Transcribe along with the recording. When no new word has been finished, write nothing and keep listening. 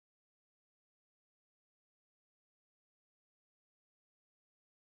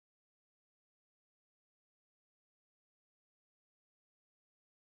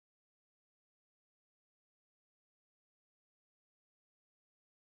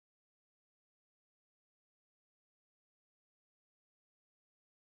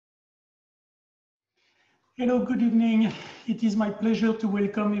Hello, good evening. It is my pleasure to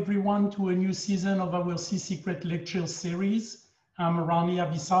welcome everyone to a new season of our Sea Secret lecture series. I'm Rami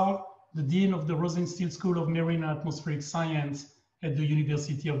Abissar, the Dean of the Rosenstiel School of Marine and Atmospheric Science at the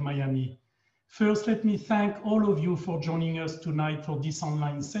University of Miami. First, let me thank all of you for joining us tonight for this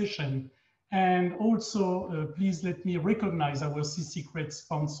online session. And also, please let me recognize our Sea Secret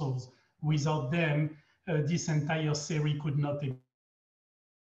sponsors. Without them, this entire series could not exist.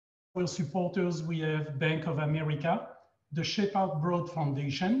 Our supporters, we have Bank of America, the Shepard Broad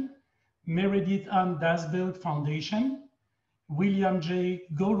Foundation, Meredith Ann Dasberg Foundation, William J.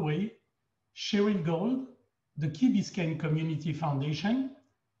 Galway, Cheryl Gold, the Key Biscayne Community Foundation,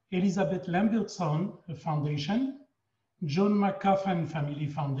 Elizabeth Lambertson Foundation, John McCuffin Family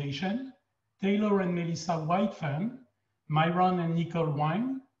Foundation, Taylor and Melissa White Fund, Myron and Nicole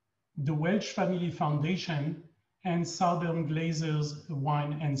Wine, the Welch Family Foundation, and Southern Glazers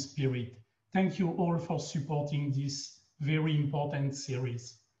Wine and Spirit. Thank you all for supporting this very important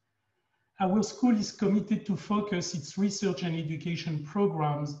series. Our school is committed to focus its research and education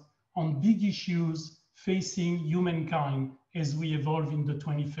programs on big issues facing humankind as we evolve in the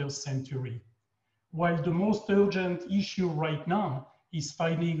 21st century. While the most urgent issue right now is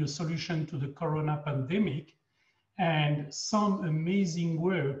finding a solution to the corona pandemic, and some amazing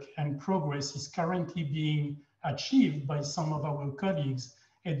work and progress is currently being achieved by some of our colleagues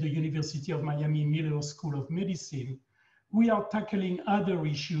at the University of Miami Miller School of Medicine, we are tackling other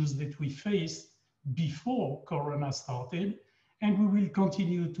issues that we faced before Corona started, and we will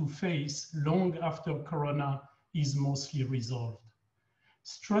continue to face long after Corona is mostly resolved.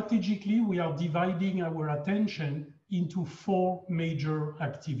 Strategically, we are dividing our attention into 4 major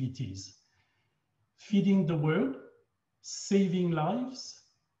activities: feeding the world, saving lives,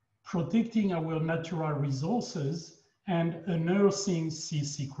 protecting our natural resources, and unearthing sea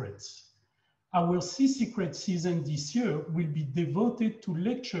secrets. Our Sea Secret season this year will be devoted to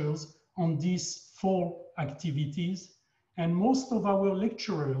lectures on these 4 activities, and most of our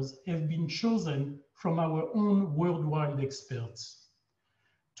lecturers have been chosen from our own worldwide experts.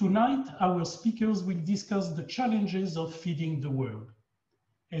 Tonight, our speakers will discuss the challenges of feeding the world.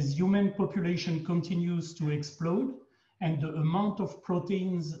 As human population continues to explode, and the amount of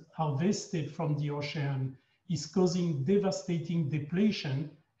proteins harvested from the ocean is causing devastating depletion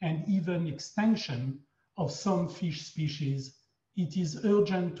and even extinction of some fish species, it is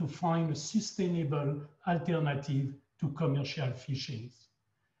urgent to find a sustainable alternative to commercial fishing.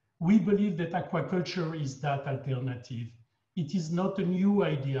 We believe that aquaculture is that alternative. It is not a new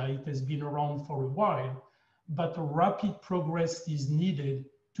idea, it has been around for a while, but a rapid progress is needed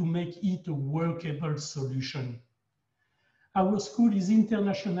to make it a workable solution. Our school is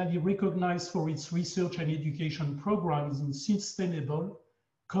internationally recognized for its research and education programs in sustainable,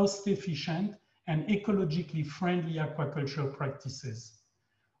 cost-efficient, and ecologically friendly aquaculture practices.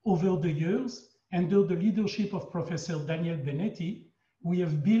 Over the years, under the leadership of Professor Daniel Benetti, we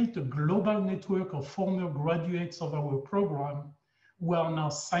have built a global network of former graduates of our program who are now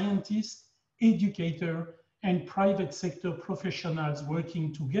scientists, educators, and private sector professionals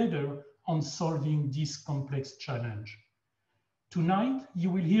working together on solving this complex challenge. Tonight, you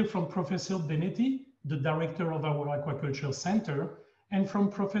will hear from Professor Benetti, the director of our Aquaculture Center, and from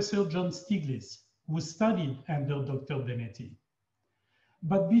Professor John Stieglitz, who studied under Dr. Benetti.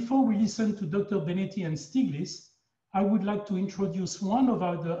 But before we listen to Dr. Benetti and Stieglitz, I would like to introduce one of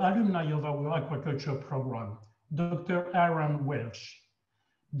the alumni of our aquaculture program, Dr. Aaron Welch.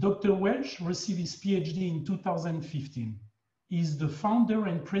 Dr. Welch received his Ph.D. in 2015. He is the founder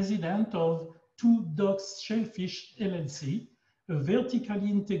and president of Two Docks Shellfish LLC, a vertically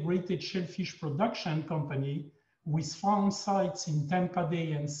integrated shellfish production company with farm sites in Tampa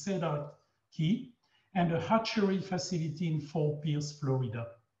Bay and Cedar Key, and a hatchery facility in Fort Pierce, Florida.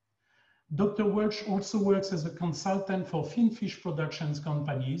 Dr. Welch also works as a consultant for finfish productions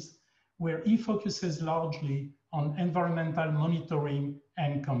companies, where he focuses largely on environmental monitoring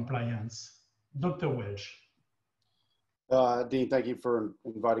and compliance. Dr. Welch. Dean, thank you for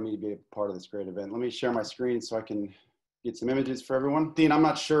inviting me to be a part of this great event. Let me share my screen so I can get some images for everyone. Dean, I'm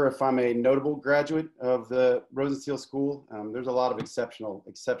not sure if I'm a notable graduate of the Rosenstiel School. There's a lot of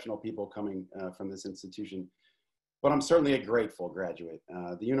exceptional people coming from this institution, but I'm certainly a grateful graduate.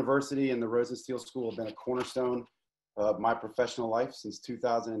 The university and the Rosenstiel School have been a cornerstone of my professional life since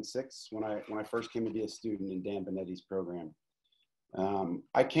 2006, when I first came to be a student in Dan Benetti's program.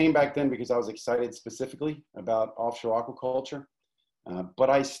 I came back then because I was excited specifically about offshore aquaculture. But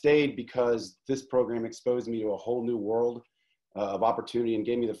I stayed because this program exposed me to a whole new world of opportunity and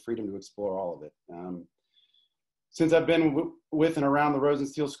gave me the freedom to explore all of it. Since I've been with and around the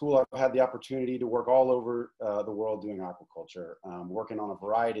Rosenstiel School, I've had the opportunity to work all over the world doing aquaculture, working on a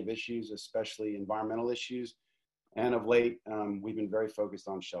variety of issues, especially environmental issues. And of late, we've been very focused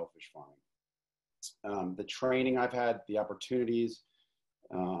on shellfish farming. The training I've had, the opportunities,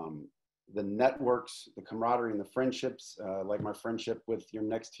 the networks, the camaraderie and the friendships, like my friendship with your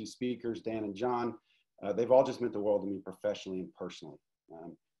next two speakers, Dan and John, they've all just meant the world to me professionally and personally.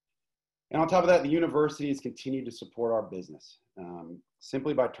 And on top of that, the university has continued to support our business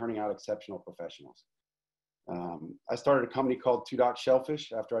simply by turning out exceptional professionals. I started a company called 2 Dot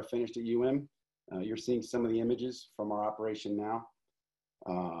Shellfish after I finished at UM. You're seeing some of the images from our operation now.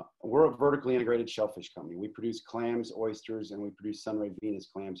 We're a vertically integrated shellfish company. We produce clams, oysters, and we produce Sunray Venus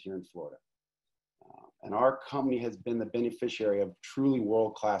clams here in Florida. And our company has been the beneficiary of truly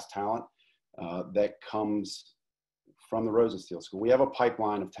world-class talent that comes from the Rosenstiel School. We have a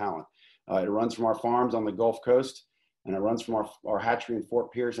pipeline of talent. It runs from our farms on the Gulf Coast, and it runs from our hatchery in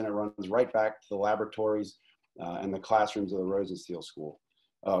Fort Pierce, and it runs right back to the laboratories and the classrooms of the Rosenstiel School.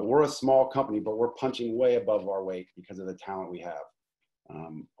 We're a small company, but we're punching way above our weight because of the talent we have.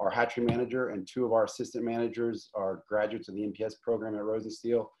 Our hatchery manager and 2 of our assistant managers are graduates of the MPS program at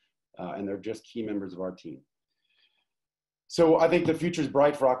Rosenstiel, and they're just key members of our team. So I think the future is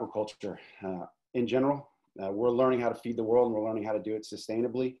bright for aquaculture in general. We're learning how to feed the world, and we're learning how to do it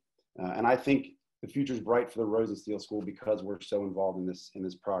sustainably. And I think the future is bright for the Rosenstiel School because we're so involved in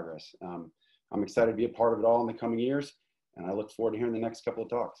this progress. I'm excited to be a part of it all in the coming years, and I look forward to hearing the next couple of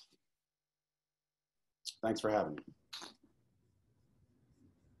talks. Thanks for having me.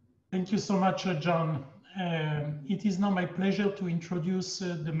 Thank you so much, John. It is now my pleasure to introduce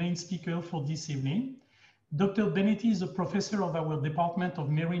the main speaker for this evening. Dr. Benetti is a professor of our Department of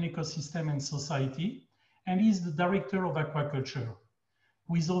Marine Ecosystem and Society, and is the Director of Aquaculture.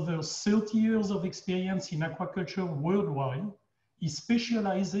 With over 30 years of experience in aquaculture worldwide, he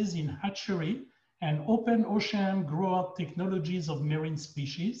specializes in hatchery and open ocean grow-out technologies of marine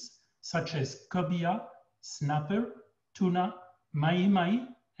species, such as cobia, snapper, tuna, mahi-mahi,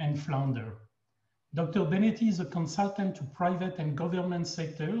 and flounder. Dr. Benetti is a consultant to private and government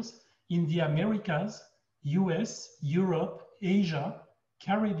sectors in the Americas, US, Europe, Asia,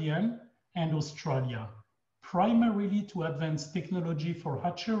 Caribbean, and Australia, primarily to advance technology for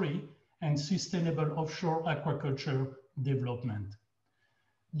hatchery and sustainable offshore aquaculture development.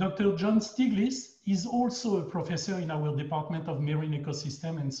 Dr. John Stieglitz is also a professor in our Department of Marine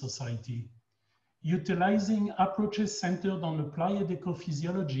Ecosystem and Society. Utilizing approaches centered on applied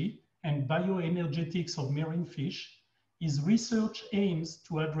ecophysiology and bioenergetics of marine fish, his research aims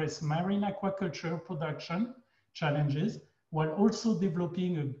to address marine aquaculture production challenges while also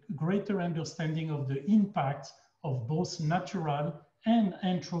developing a greater understanding of the impact of both natural and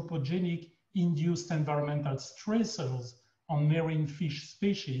anthropogenic induced environmental stressors on marine fish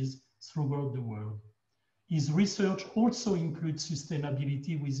species throughout the world. His research also includes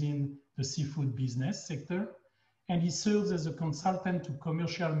sustainability within the seafood business sector, and he serves as a consultant to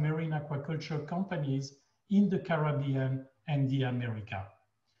commercial marine aquaculture companies in the Caribbean and the Americas.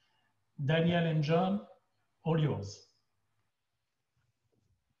 Daniel and John, all yours.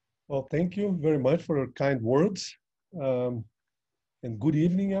 Well, thank you very much for your kind words. And good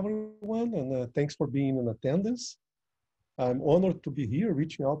evening, everyone, and thanks for being in attendance. I'm honored to be here,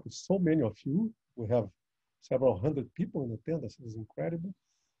 reaching out to so many of you. We have several hundred people in attendance. It's incredible.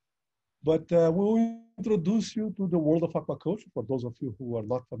 But we'll introduce you to the world of aquaculture, for those of you who are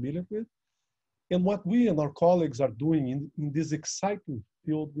not familiar with, and what we and our colleagues are doing in this exciting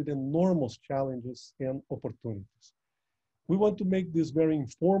field with enormous challenges and opportunities. We want to make this very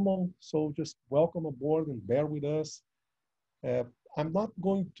informal, so just welcome aboard and bear with us. I'm not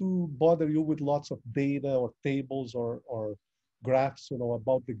going to bother you with lots of data or tables or graphs,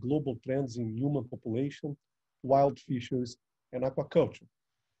 about the global trends in human population, wild fisheries, and aquaculture.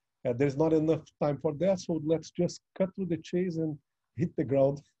 There's not enough time for that, so let's just cut through the chase and hit the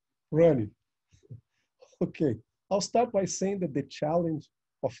ground running. Okay, I'll start by saying that the challenge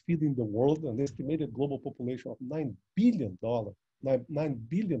of feeding the world, an estimated global population of $9 billion, 9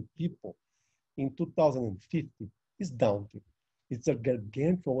 billion people in 2050 is daunting. It's a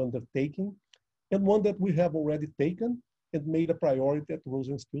gargantuan undertaking, and one that we have already taken and made a priority at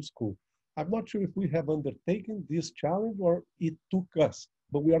Rosenstiel School. I'm not sure if we have undertaken this challenge or it took us,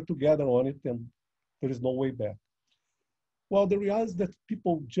 but we are together on it and there is no way back. Well, the reality is that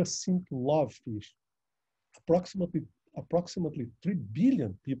people just seem to love fish. Approximately 3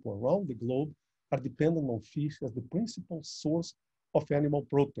 billion people around the globe are dependent on fish as the principal source of animal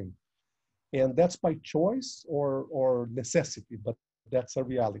protein. And that's by choice or necessity, but that's a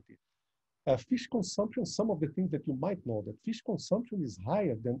reality. Fish consumption, some of the things that you might know, that fish consumption is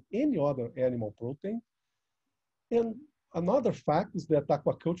higher than any other animal protein. And another fact is that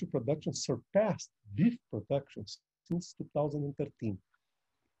aquaculture production surpassed beef production since 2013.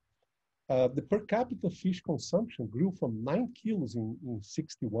 The per capita fish consumption grew from 9 kilos in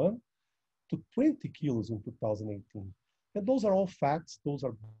 61 to 20 kilos in 2018. And those are all facts. Those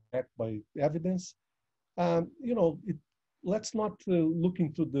are backed by evidence. You know, let's not look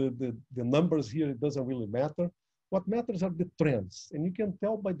into the numbers here. It doesn't really matter. What matters are the trends. And you can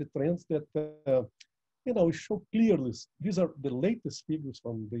tell by the trends that, you know, it show clearly. These are the latest figures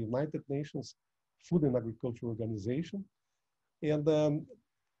from the United Nations Food and Agriculture Organization. And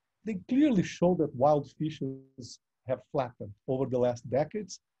they clearly show that wild fishes have flattened over the last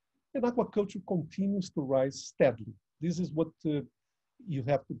decades, and aquaculture continues to rise steadily. This is what you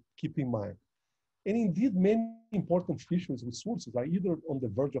have to keep in mind. And indeed, many important fisheries resources are either on the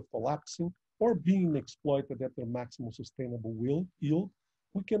verge of collapsing or being exploited at their maximum sustainable yield.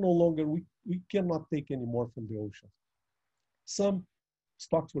 We can no longer, we cannot take any more from the ocean. Some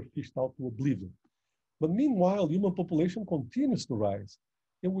stocks were fished out to oblivion. But meanwhile, human population continues to rise.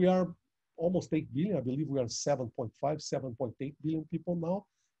 And we are almost 8 billion. I believe we are 7.5, 7.8 billion people now.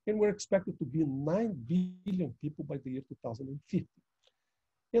 And we're expected to be 9 billion people by the year 2050.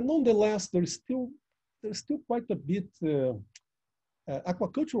 And nonetheless, there's still quite a bit.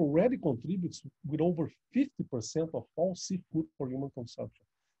 Aquaculture already contributes with over 50% of all seafood for human consumption.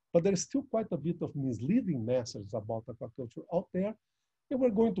 But there is still quite a bit of misleading messages about aquaculture out there. And we're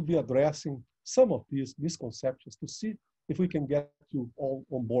going to be addressing some of these misconceptions to see if we can get you all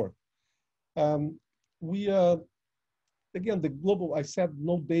on board. Again, the global, I said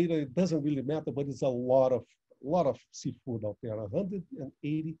no data, it doesn't really matter, but it's a lot of seafood out there,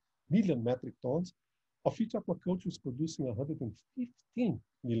 180 million metric tons, of which aquaculture is producing 115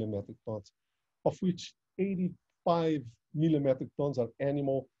 million metric tons, of which 85 million metric tons are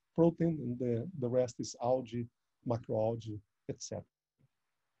animal protein, and the rest is algae, macroalgae, etc.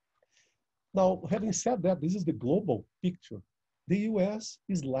 Now, having said that, this is the global picture. The US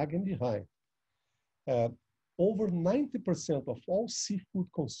is lagging behind. Over 90% of all seafood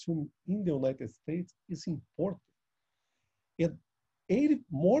consumed in the United States is imported. And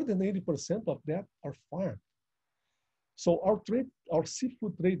more than 80% of that are farmed. So our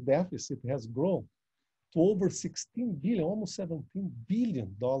seafood trade deficit has grown to over 16 billion, almost $17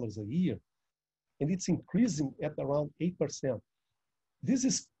 billion a year. And it's increasing at around 8%. This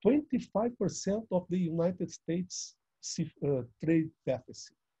is 25% of the United States trade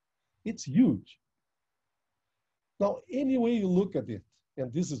deficit. It's huge. Now, any way you look at it,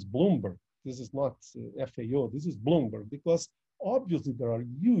 and this is Bloomberg, this is not FAO, this is Bloomberg, because obviously there are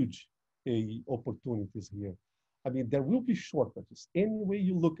huge opportunities here. I mean, there will be shortages. Any way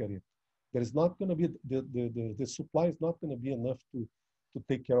you look at it, there is not going to be, the supply is not going to be enough to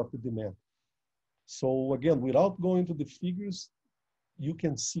take care of the demand. So again, without going to the figures, you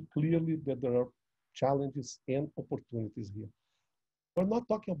can see clearly that there are challenges and opportunities here. We're not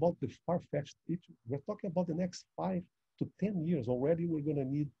talking about the far-fetched future. We're talking about the next 5 to 10 years. Already we're going to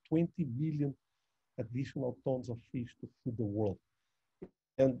need 20 million additional tons of fish to feed the world.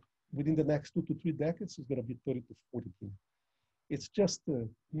 And within the next 2 to 3 decades, it's going to be 30 to 40 million. It's just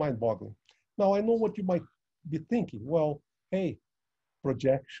mind-boggling. Now, I know what you might be thinking. Well, hey,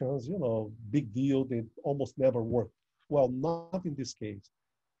 projections, you know, big deal, they almost never work. Well, not in this case.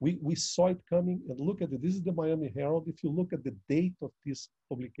 We saw it coming, and look at it. This is the Miami Herald. If you look at the date of this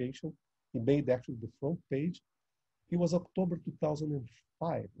publication, it made actually the front page. It was October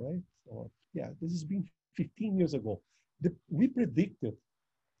 2005, right? Or, yeah, this has been 15 years ago. We predicted,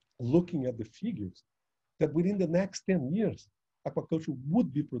 looking at the figures, that within the next 10 years, aquaculture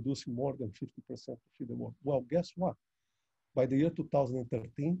would be producing more than 50% to feed the world. Well, guess what? By the year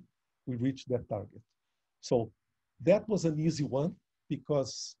 2013, we reached that target. So that was an easy one,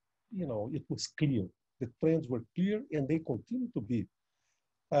 because, you know, it was clear. The trends were clear, and they continue to be.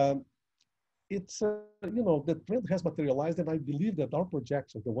 You know, the trend has materialized, and I believe that our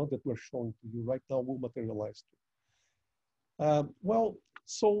projections, the one that we're showing to you right now, will materialize too. Well,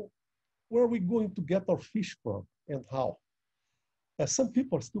 so where are we going to get our fish from, and how? Some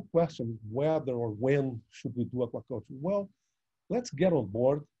people are still questioning whether or when should we do aquaculture. Well, let's get on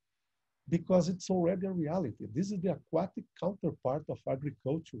board, because it's already a reality. This is the aquatic counterpart of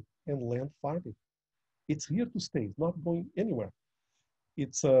agriculture and land farming. It's here to stay. It's not going anywhere.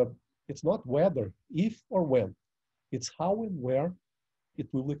 It's not whether, if or when. It's how and where it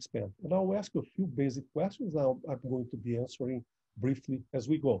will expand. And I'll ask you a few basic questions I'm going to be answering briefly as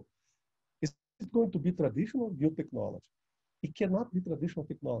we go. Is it going to be traditional new technology? It cannot be traditional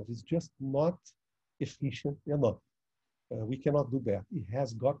technology. It's just not efficient enough. We cannot do that. It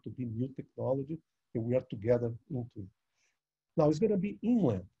has got to be new technology, and we are together into it. Now, it's going to be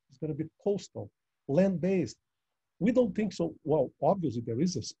inland. It's going to be coastal, land-based. We don't think so. Well, obviously, there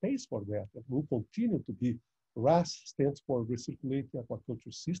is a space for that. It will continue to be. RAS stands for Recirculating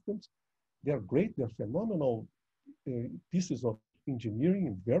Aquaculture Systems. They're great. They're phenomenal pieces of engineering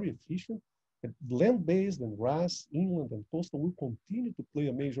and very efficient. And land-based and RAS, inland and coastal will continue to play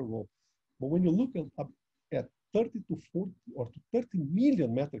a major role. But when you look at 30 to 40 or to 30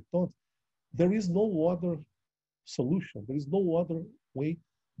 million metric tons, there is no other solution. There is no other way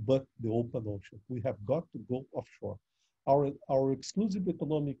but the open ocean. We have got to go offshore. Our exclusive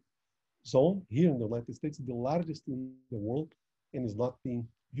economic zone here in the United States is the largest in the world and is not being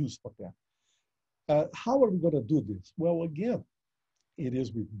used for that. How are we going to do this? Well, again, it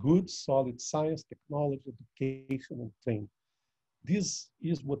is with good, solid science, technology, education, and training. This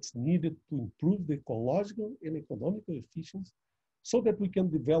is what's needed to improve the ecological and economical efficiency so that we can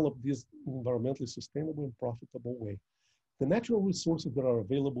develop this environmentally sustainable and profitable way. The natural resources that are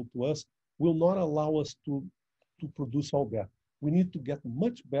available to us will not allow us to produce all that. We need to get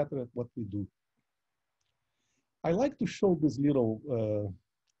much better at what we do. I like to show this little,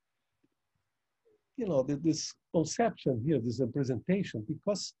 this conception here, this representation,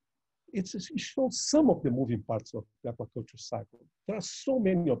 because it shows some of the moving parts of the aquaculture cycle. There are so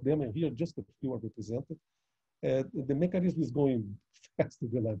many of them, and here just a few are represented. The mechanism is going faster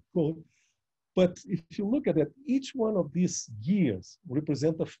than I'm going. But if you look at it, each one of these gears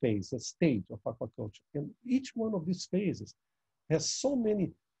represent a phase, a stage of aquaculture. And each one of these phases has so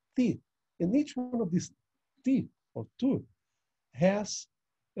many teeth. And each one of these teeth or tooth has,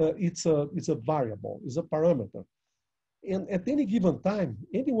 it's a variable, it's a parameter. And at any given time,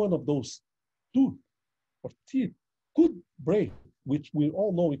 any one of those tooth or teeth could break, which we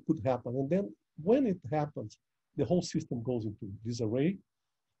all know it could happen. And then when it happens, the whole system goes into disarray,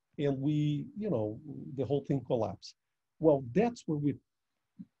 and the whole thing collapses. Well, that's what we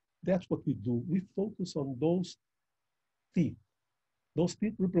do. We focus on those teeth. Those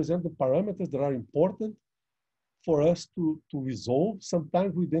teeth represent the parameters that are important for us to resolve.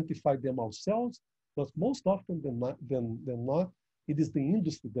 Sometimes we identify them ourselves, but most often than not, it is the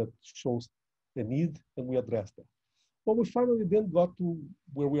industry that shows the need, and we address that. But we finally then got to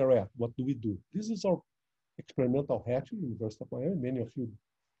where we are at. What do we do? This is our experimental hatchery, University of Miami. Many of you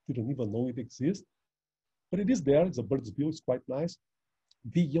didn't even know it exists, but it is there. It's a bird's view. It's quite nice.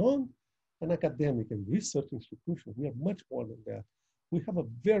 Beyond an academic and research institution, we are much more than that. We have a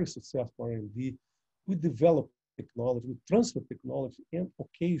very successful R&D. We develop technology, we transfer technology, and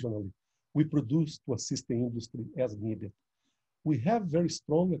occasionally we produce to assist the industry as needed. We have very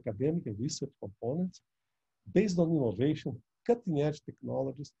strong academic and research components based on innovation, cutting-edge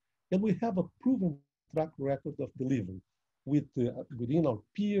technologies, and we have a proven track record of delivery within our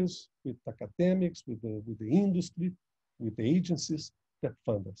peers, with academics, with the industry, with the agencies that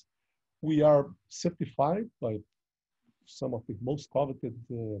fund us. We are certified by some of the most coveted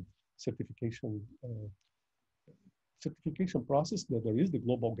certification process that there is, the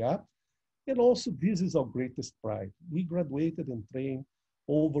Global Gap. And also, this is our greatest pride. We graduated and trained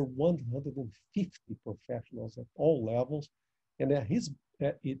over 150 professionals at all levels. And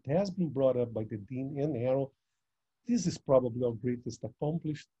it has been brought up by the Dean and Arrow. This is probably our greatest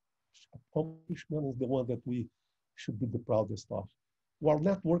accomplishment, is the one that we should be the proudest of. Our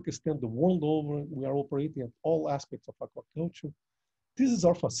network extends the world over. We are operating at all aspects of aquaculture. This is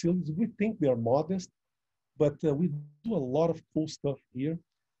our facilities. We think they are modest, but we do a lot of cool stuff here,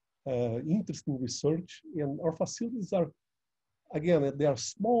 interesting research. And our facilities are, again, they are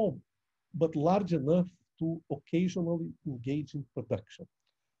small, but large enough to occasionally engage in production.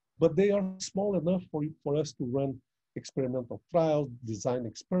 But they are small enough for us to run experimental trials, design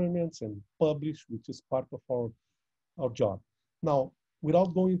experiments, and publish, which is part of our job. Now,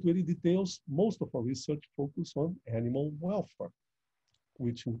 without going into any details, most of our research focuses on animal welfare,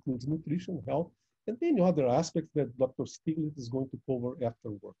 which includes nutrition, health, and many other aspects that Dr. Stieglitz is going to cover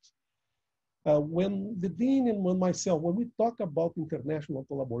afterwards. When the Dean and myself, when we talk about international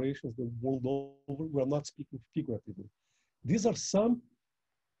collaborations the world over, we're not speaking figuratively. These are some,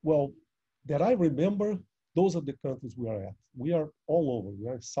 well, that I remember, those are the countries we are at. We are all over. We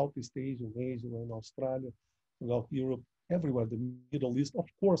are in Southeast Asia, in Asia, we're in Australia, throughout Europe, everywhere, the Middle East. Of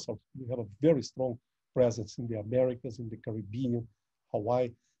course, we have a very strong presence in the Americas, in the Caribbean,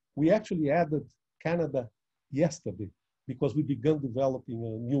 Hawaii. We actually added Canada yesterday because we began developing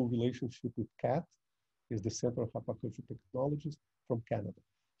a new relationship with CAT, is the Center of Aquaculture Technologies from Canada.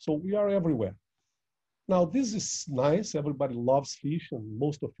 So we are everywhere. Now, this is nice. Everybody loves fish, and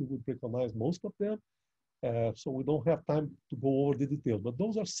most of you would recognize most of them. So we don't have time to go over the details, but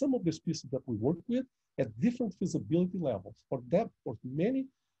those are some of the species that we work with at different feasibility levels. For that, for many,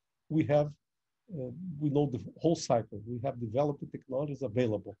 we have, we know the whole cycle. We have developed the technologies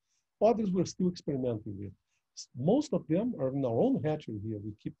available. Others we're still experimenting with. Most of them are in our own hatchery here.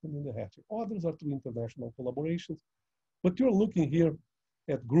 We keep them in the hatchery. Others are through international collaborations. But you're looking here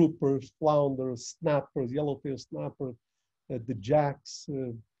at groupers, flounders, snappers, yellowtail snapper, the jacks,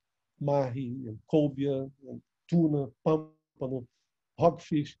 mahi, and cobia, and tuna, pampano,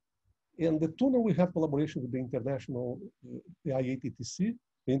 hogfish. And the tuna, we have collaboration with the international, the IATTC,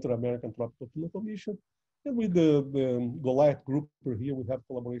 the Inter-American Tropical Tuna Commission. And with the Goliath grouper here, we have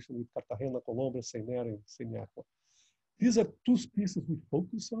collaboration with Cartagena, Colombia, Sainera, and Semiaqua. These are two species we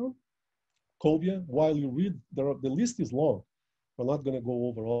focus on. Cobia, while you read, the list is long. We're not going to go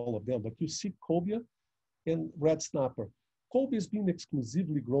over all of them, but you see cobia and red snapper. Cobia is being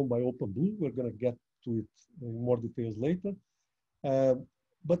exclusively grown by Open Blue. We're going to get to it in more details later.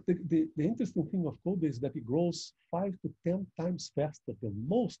 But the interesting thing of cobia is that it grows 5 to 10 times faster than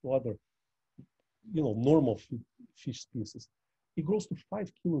most other, normal fish species. It grows to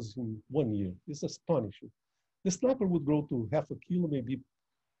 5 kilos in 1 year. It's astonishing. The snapper would grow to half a kilo, maybe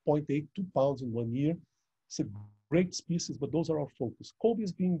 0.8, 2 pounds in 1 year. It's a great species, but those are our focus. Cobia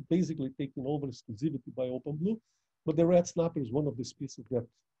is being basically taken over exclusivity by Open Blue, but the red snapper is one of the species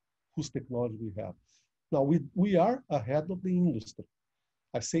whose technology we have. Now, we are ahead of the industry.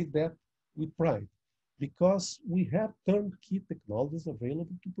 I say that with pride, because we have turnkey technologies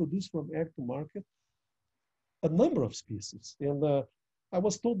available to produce from egg to market a number of species. And I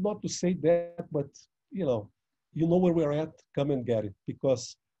was told not to say that, but you know where we're at, come and get it,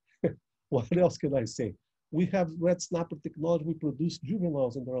 because what else can I say? We have red snapper technology, we produce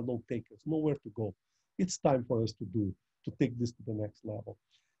juveniles, and there are no takers, nowhere to go. It's time for us to take this to the next level.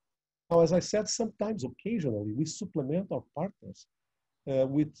 Now, as I said, sometimes, occasionally, we supplement our partners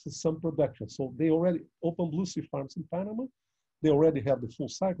with some production. So they already, Open Blue Sea Farms in Panama, they already have the full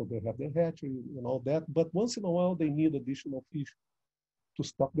cycle, they have their hatchery and all that, but once in a while, they need additional fish to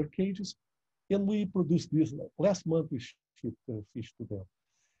stock their cages. And we produce this. Last month, we shipped fish to them.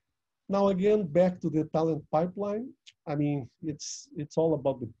 Now, again, back to the talent pipeline. I mean, it's all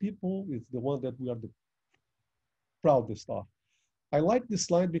about the people. It's the one that we are the proudest of. I like this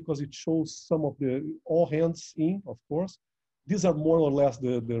slide because it shows some of the all hands in, of course. These are more or less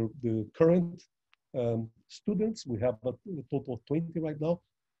the current students. We have a total of 20 right now.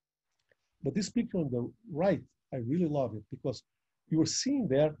 But this picture on the right, I really love it because you were seeing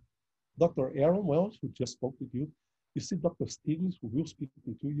there Dr. Aaron Welch, who just spoke with you. You see Dr. Stieglitz, who will speak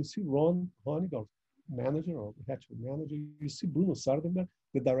with you. You see Ron Honig, our manager, or hatchery manager. You see Bruno Sardenberg,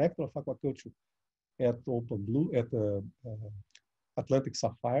 the director of aquaculture at Open Blue, at Atlantic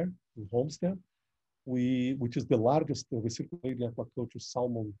Sapphire in Homestead, which is the largest recirculating aquaculture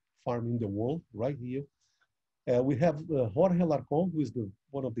salmon farm in the world, right here. We have Jorge Larcon, who is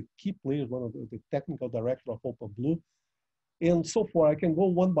one of the key players, one of the technical director of Open Blue. And so far, I can go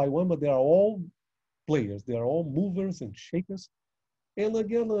one by one, but they are all players. They are all movers and shakers. And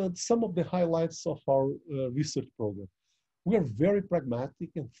again, some of the highlights of our research program. We are very pragmatic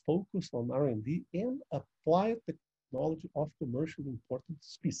and focused on R&D and applied technology of commercially important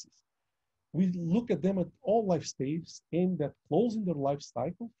species. We look at them at all life stages, aimed at closing their life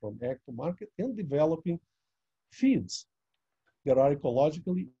cycle from egg to market and developing feeds that are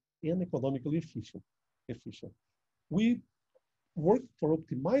ecologically and economically efficient. We work for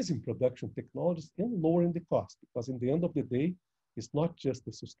optimizing production technologies and lowering the cost, because in the end of the day, it's not just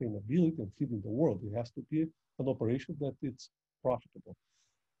the sustainability and feeding the world. It has to be an operation that it's profitable.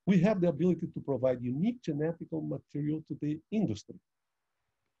 We have the ability to provide unique genetical material to the industry.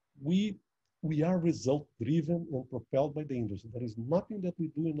 We are result-driven and propelled by the industry. There is nothing that we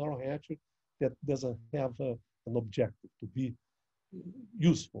do in our hatchery that doesn't have an objective to be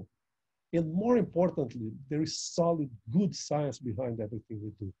useful. And more importantly, there is solid, good science behind everything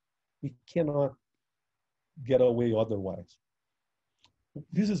we do. We cannot get away otherwise.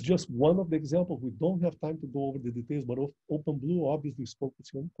 This is just one of the examples. We don't have time to go over the details, but Open Blue obviously is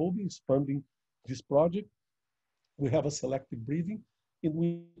focusing on Kobe, is funding this project. We have a selective breeding in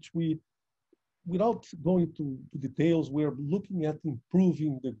which we, without going to details, we're looking at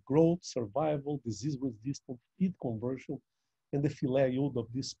improving the growth, survival, disease-resistant feed conversion, and the fillet yield of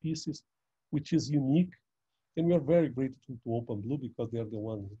this species, which is unique. And we are very grateful to Open Blue because they're the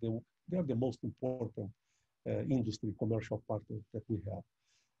ones, they're the most important industry commercial partner that we have.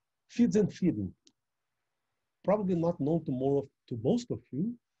 Feeds and feeding. Probably not known to most of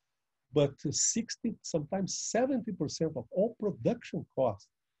you, but 60, sometimes 70% of all production costs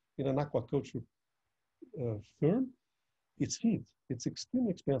in an aquaculture firm, it's feed. It's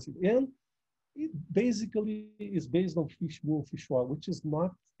extremely expensive. And it basically is based on fish meal and fish oil, which is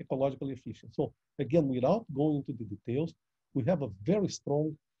not ecologically efficient. So again, without going into the details, we have a very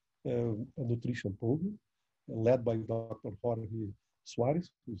strong nutrition program led by Dr. Jorge Suarez,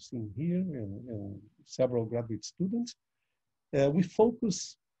 who's seen here, and several graduate students. We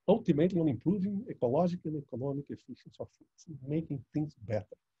focus ultimately on improving ecological and economic efficiency of foods, making things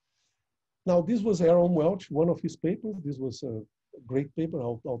better. Now, this was Aaron Welch, one of his papers. This was a great paper.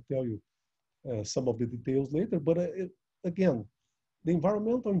 I'll tell you some of the details later. But again, the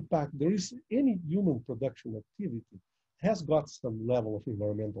environmental impact, there is any human production activity has got some level of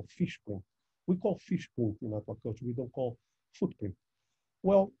environmental footprint. We call footprint in aquaculture. We don't call footprint.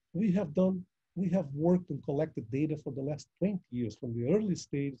 Well, we have worked and collected data for the last 20 years, from the early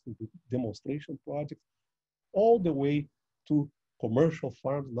stages into demonstration projects, all the way to commercial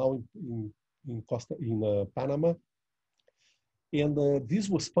farms now in Panama. And this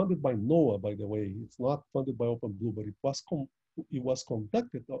was funded by NOAA, by the way. It's not funded by OpenBlue, but it was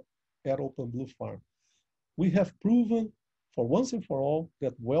conducted at OpenBlue Farm. We have proven for once and for all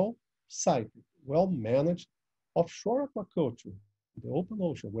that well-sited, well-managed offshore aquaculture, the open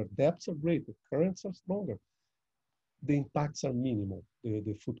ocean, where depths are greater, currents are stronger, the impacts are minimal,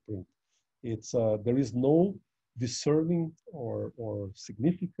 the footprint. There is no discerning or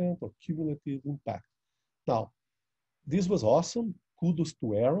significant or cumulative impact. Now, this was awesome. Kudos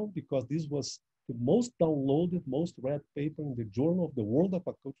to Aaron, because this was the most downloaded, most read paper in the Journal of the World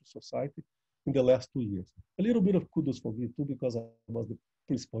Aquaculture Society in the last 2 years. A little bit of kudos for me too, because I was the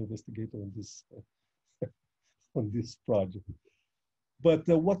principal investigator on this, on this project. But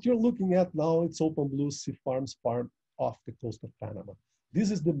what you're looking at now, it's OpenBlue Sea Farms farm off the coast of Panama. This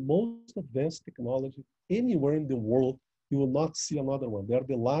is the most advanced technology anywhere in the world. You will not see another one. They're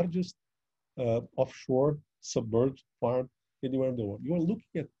the largest offshore submerged farm anywhere in the world. You are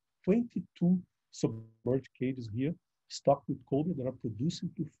looking at 22 submerged cages here, stocked with cobia that are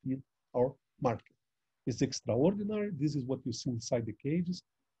producing to feed our market. It's extraordinary. This is what you see inside the cages.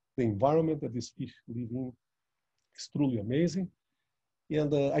 The environment that these fish live in is truly amazing.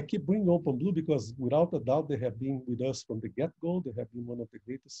 And I keep bringing OpenBlue because without a doubt, they have been with us from the get-go. They have been one of the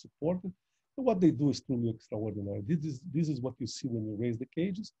greatest supporters. And what they do is truly extraordinary. This is what you see when you raise the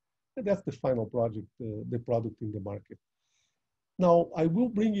cages. And that's the final project, the product in the market. Now, I will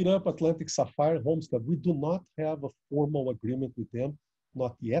bring it up, Atlantic Sapphire Homestead. We do not have a formal agreement with them,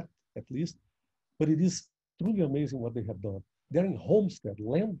 not yet, at least. But it is truly amazing what they have done. They're in Homestead,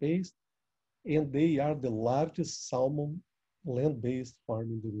 land-based, and they are the largest salmon land-based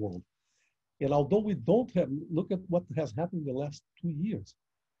farm in the world. And although we don't have, look at what has happened in the last 2 years.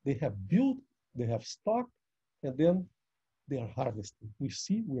 They have built, they have stocked, and then they are harvesting. We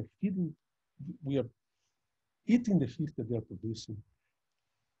see, we're feeding, we are eating the fish that they're producing.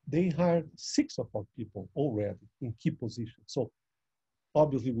 They hired 6 of our people already in key positions. So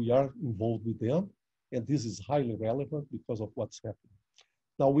obviously we are involved with them, and this is highly relevant because of what's happening.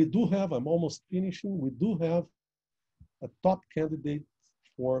 Now we do have, I'm almost finishing, we do have a top candidate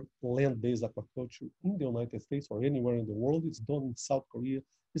for land-based aquaculture in the United States or anywhere in the world. It's done in South Korea,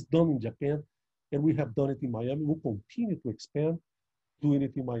 it's done in Japan, and we have done it in Miami. We'll continue to expand doing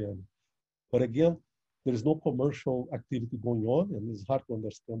it in Miami. But again, there is no commercial activity going on, and it's hard to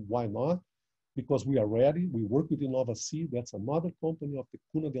understand why not, because we are ready. We work with Innova Sea. That's another company of the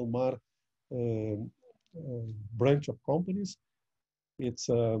Cuna del Mar branch of companies. It's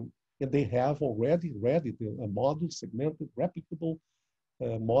and they have already ready a model, segmented, replicable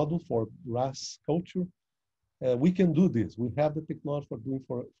model for RAS culture. We can do this. We have the technology for doing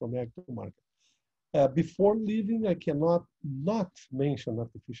from egg to market. Before leaving, I cannot not mention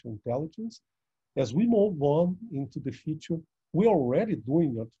artificial intelligence. As we move on into the future, we're already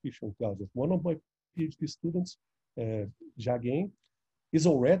doing artificial intelligence. One of my Ph.D. students, Jaguin, is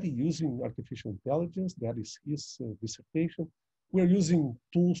already using artificial intelligence. That is his dissertation. We're using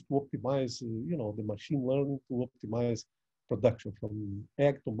tools to optimize, the machine learning to optimize production from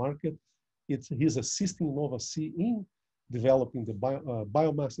egg to market. He's assisting Innova Sea in developing the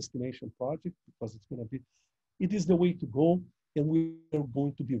biomass estimation project, because it is the way to go, and we are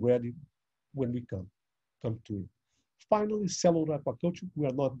going to be ready when we come to it. Finally, cellular aquaculture. We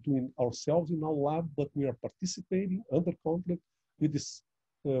are not doing ourselves in our lab, but we are participating under contract with this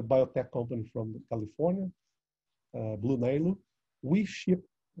biotech company from California, Blue Nailu. We ship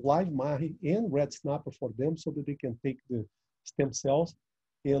live mahi and red snapper for them so that they can take the stem cells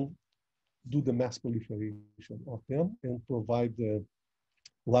and do the mass proliferation of them and provide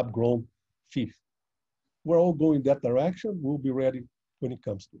lab-grown fish. We're all going that direction. We'll be ready when it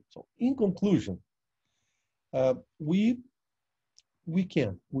comes to it. So in conclusion, we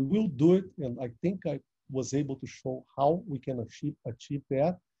will do it. And I think I was able to show how we can achieve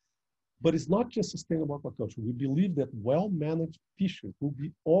that. But it's not just sustainable aquaculture. We believe that well-managed fisheries will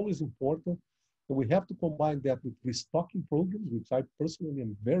be always important. And we have to combine that with restocking programs, which I personally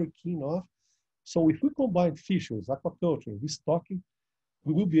am very keen of. So if we combine fisheries, aquaculture, and restocking,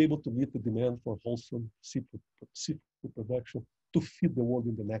 we will be able to meet the demand for wholesome seafood production to feed the world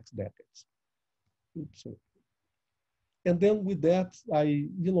in the next decades. So, and then with that,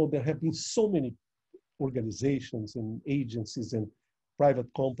 there have been so many organizations and agencies and private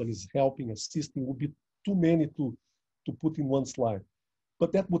companies helping, assisting. Would be too many to put in one slide.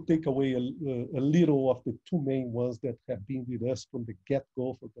 But that would take away a little of the two main ones that have been with us from the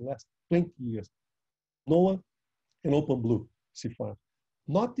get-go for the last 20 years. NOAA and Open Blue Sea Farm.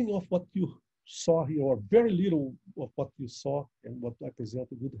 Nothing of what you saw here, or very little of what you saw and what I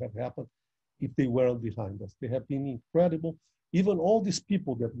presented would have happened if they weren't behind us. They have been incredible. Even all these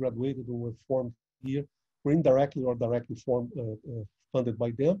people that graduated and were formed here were indirectly or directly funded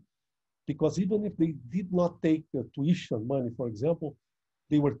by them, because even if they did not take tuition money, for example,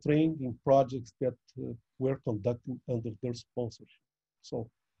 they were trained in projects that were conducted under their sponsorship. So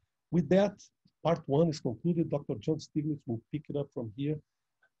with that, part one is concluded. Dr. John Stieglitz will pick it up from here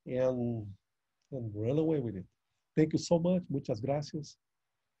and run away with it. Thank you so much. Muchas gracias.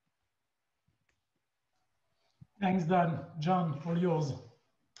 Thanks, Dan. John, all yours.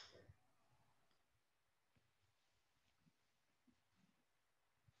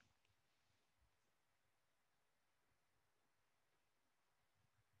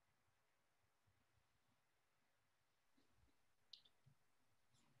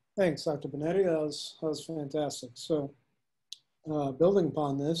 Thanks, Dr. Benetti. That was fantastic. So building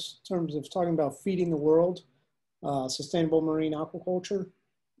upon this, in terms of talking about feeding the world, sustainable marine aquaculture,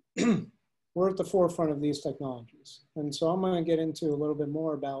 we're at the forefront of these technologies. And so I'm going to get into a little bit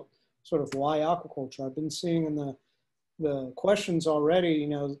more about sort of why aquaculture. I've been seeing in the questions already,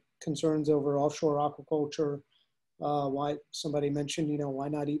 concerns over offshore aquaculture, why somebody mentioned, why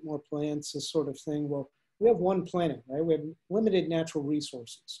not eat more plants, this sort of thing. Well, we have one planet, right? We have limited natural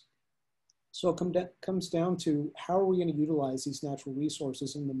resources. So it comes down to how are we going to utilize these natural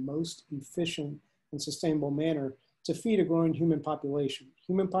resources in the most efficient and sustainable manner to feed a growing human population.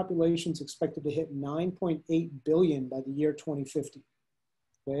 Human population is expected to hit 9.8 billion by the year 2050.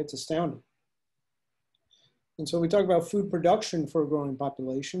 Okay, it's astounding. And so we talk about food production for a growing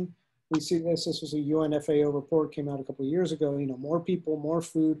population. We see this was a UN FAO report came out a couple of years ago, more people, more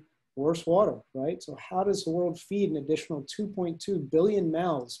food, worse water, right? So how does the world feed an additional 2.2 billion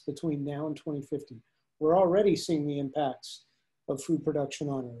mouths between now and 2050? We're already seeing the impacts of food production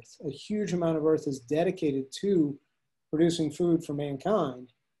on Earth. A huge amount of Earth is dedicated to producing food for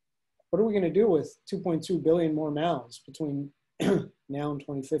mankind. What are we going to do with 2.2 billion more mouths between now and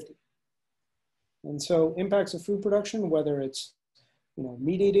 2050? And so impacts of food production, whether it's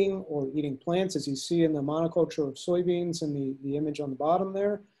meat eating or eating plants, as you see in the monoculture of soybeans and the image on the bottom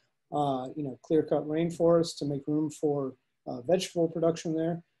there, clear-cut rainforests to make room for vegetable production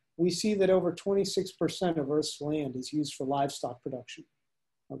there. We see that over 26% of Earth's land is used for livestock production,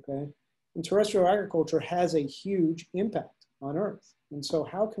 okay? And terrestrial agriculture has a huge impact on Earth. And so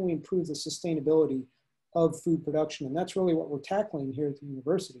how can we improve the sustainability of food production? And that's really what we're tackling here at the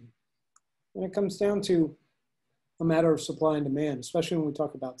university. And it comes down to a matter of supply and demand, especially when we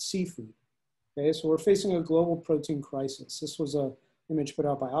talk about seafood. Okay, so we're facing a global protein crisis. This was an image put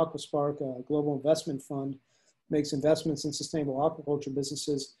out by Aquaspark, a global investment fund, makes investments in sustainable aquaculture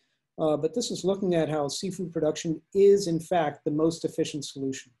businesses. But this is looking at how seafood production is, in fact, the most efficient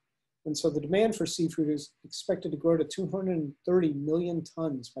solution. And so the demand for seafood is expected to grow to 230 million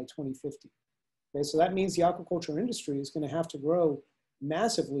tons by 2050. Okay, so that means the aquaculture industry is going to have to grow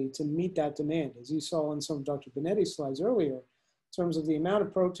massively to meet that demand. As you saw in some of Dr. Benetti's slides earlier, in terms of the amount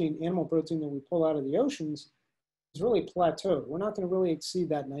of protein, animal protein that we pull out of the oceans is really plateaued. We're not going to really exceed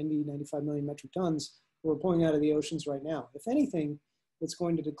that 95 million metric tons that we're pulling out of the oceans right now. If anything, it's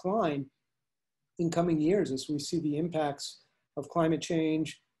going to decline in coming years as we see the impacts of climate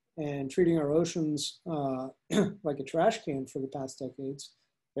change and treating our oceans like a trash can for the past decades.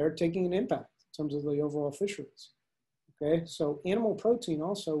 They're taking an impact in terms of the overall fisheries. Okay, so animal protein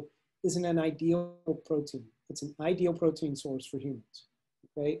also isn't an ideal protein. It's an ideal protein source for humans.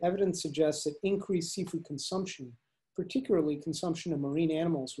 Okay, evidence suggests that increased seafood consumption, particularly consumption of marine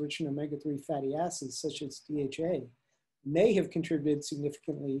animals rich in omega-3 fatty acids such as DHA, may have contributed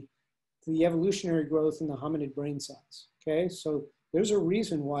significantly to the evolutionary growth in the hominid brain size. Okay, so there's a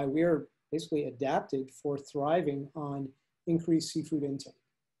reason why we're basically adapted for thriving on increased seafood intake.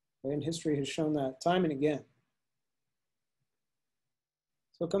 And history has shown that time and again.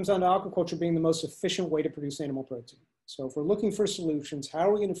 So it comes down to aquaculture being the most efficient way to produce animal protein. So if we're looking for solutions, how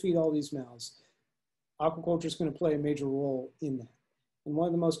are we going to feed all these mouths? Aquaculture is going to play a major role in that. And one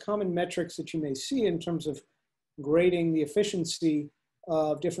of the most common metrics that you may see in terms of grading the efficiency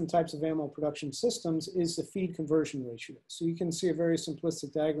of different types of animal production systems is the feed conversion ratio. So you can see a very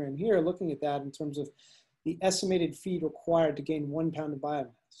simplistic diagram here looking at that in terms of the estimated feed required to gain 1 pound of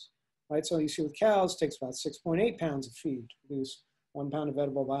biomass, right? So you see with cows, it takes about 6.8 pounds of feed to produce 1 pound of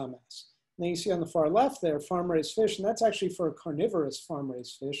edible biomass. And then you see on the far left there, farm-raised fish, and that's actually for a carnivorous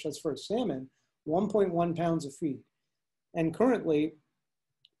farm-raised fish, that's for a salmon, 1.1 pounds of feed. And currently,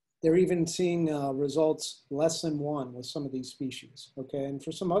 they're even seeing results less than 1 with some of these species, okay? And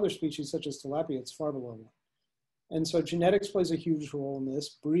for some other species, such as tilapia, it's far below 1. And so genetics plays a huge role in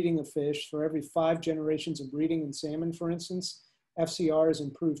this. Breeding of fish, for every 5 generations of breeding in salmon, for instance, FCR is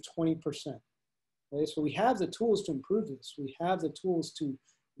improved 20%. Okay? So we have the tools to improve this. We have the tools to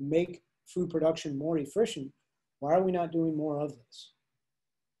make food production more efficient. Why are we not doing more of this?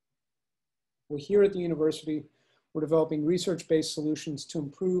 Well, here at the university, we're developing research-based solutions to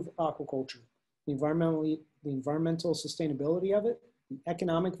improve aquaculture, the environmental sustainability of it, the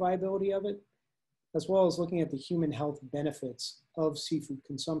economic viability of it, as well as looking at the human health benefits of seafood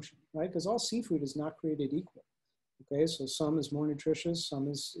consumption, right? Because all seafood is not created equal, okay? So some is more nutritious, some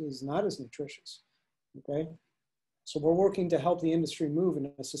is not as nutritious, okay? So we're working to help the industry move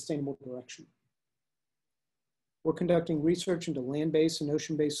in a sustainable direction. We're conducting research into land-based and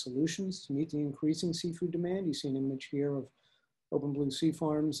ocean-based solutions to meet the increasing seafood demand. You see an image here of open blue sea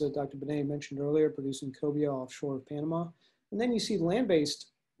farms that Dr. Benetti mentioned earlier, producing cobia offshore of Panama. And then you see land-based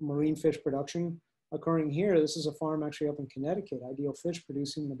marine fish production occurring here. This is a farm actually up in Connecticut, Ideal Fish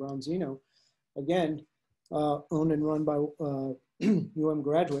producing the bronzino. Again, owned and run by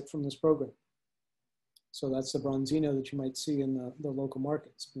graduate from this program. So that's the bronzino that you might see in the local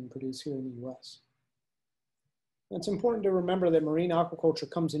markets being produced here in the US. It's important to remember that marine aquaculture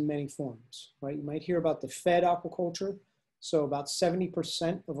comes in many forms, right? You might hear about the fed aquaculture. So about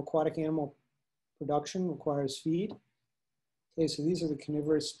 70% of aquatic animal production requires feed. Okay, so these are the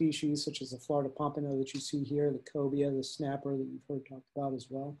carnivorous species such as the Florida pompano that you see here, the cobia, the snapper that you've heard talked about as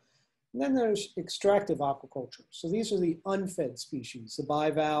well. And then there's extractive aquaculture. So these are the unfed species, the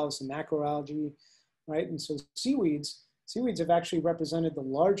bivalves, the macroalgae, right? And so seaweeds have actually represented the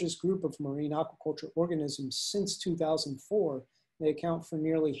largest group of marine aquaculture organisms since 2004. They account for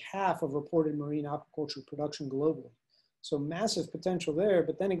nearly half of reported marine aquaculture production globally. So massive potential there,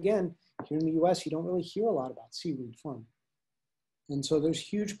 but then again, here in the US, you don't really hear a lot about seaweed farming. And so there's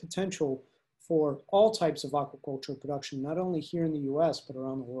huge potential for all types of aquaculture production, not only here in the US, but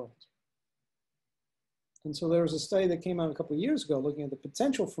around the world. And so there was a study that came out a couple of years ago looking at the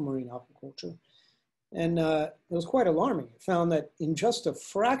potential for marine aquaculture. And it was quite alarming. It found that in just a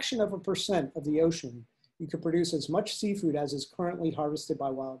fraction of a percent of the ocean, you could produce as much seafood as is currently harvested by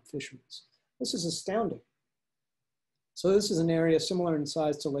wild fishermen. This is astounding. So this is an area similar in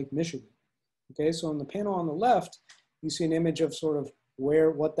size to Lake Michigan. Okay, so on the panel on the left, you see an image of sort of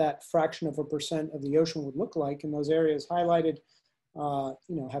what that fraction of a percent of the ocean would look like. And those areas highlighted,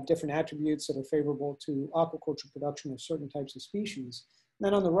 have different attributes that are favorable to aquaculture production of certain types of species. And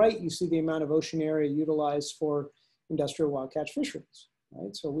then on the right, you see the amount of ocean area utilized for industrial wild catch fisheries,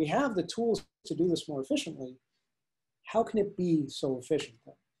 right? So we have the tools to do this more efficiently. How can it be so efficient?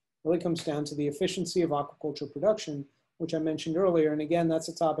 It really comes down to the efficiency of aquaculture production, which I mentioned earlier. And again, that's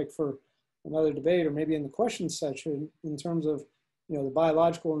a topic for another debate, or maybe in the questions section, in terms of the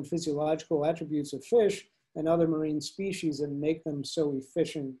biological and physiological attributes of fish and other marine species that make them so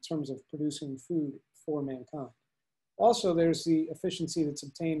efficient in terms of producing food for mankind. Also, there's the efficiency that's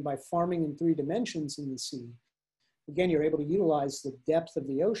obtained by farming in 3 dimensions in the sea. Again, you're able to utilize the depth of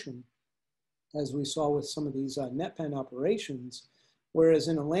the ocean, as we saw with some of these net pen operations, whereas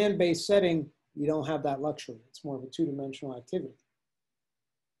in a land-based setting, you don't have that luxury. It's more of a 2-dimensional activity.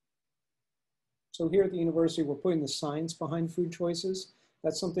 So here at the university, we're putting the science behind food choices.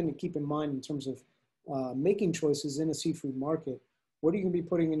 That's something to keep in mind in terms of making choices in a seafood market. What are you going to be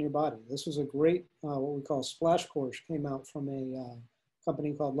putting in your body? This was a great, what we call splash course, came out from a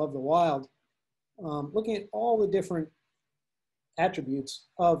company called Love the Wild, looking at all the different attributes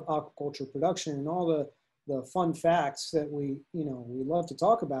of aquaculture production and all the fun facts that we love to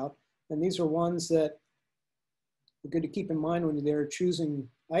talk about. And these are ones that are good to keep in mind when they're choosing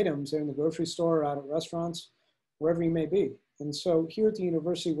items. They're in the grocery store, out at restaurants, wherever you may be. And so here at the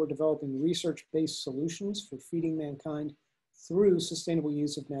university, we're developing research-based solutions for feeding mankind through sustainable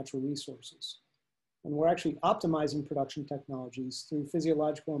use of natural resources. And we're actually optimizing production technologies through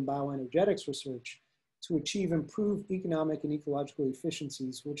physiological and bioenergetics research to achieve improved economic and ecological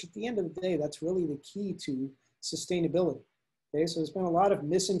efficiencies, which at the end of the day, that's really the key to sustainability. Okay, so there's been a lot of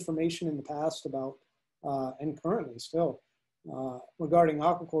misinformation in the past about, and currently still, regarding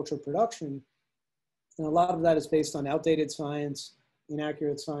aquaculture production. And a lot of that is based on outdated science,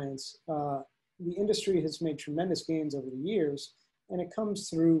 inaccurate science. The industry has made tremendous gains over the years, and it comes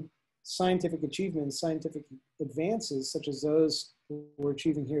through scientific achievements, scientific advances, such as those we're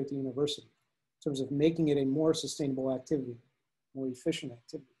achieving here at the university, in terms of making it a more sustainable activity, more efficient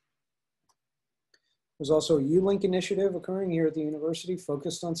activity. There's also a U-Link initiative occurring here at the university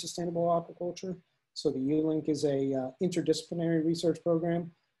focused on sustainable aquaculture. So the U-Link is a interdisciplinary research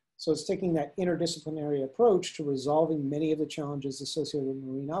program. So it's taking that interdisciplinary approach to resolving many of the challenges associated with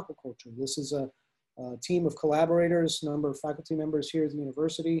marine aquaculture. This is a team of collaborators, a number of faculty members here at the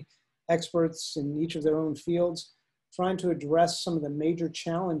university, experts in each of their own fields, trying to address some of the major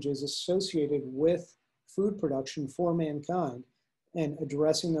challenges associated with food production for mankind and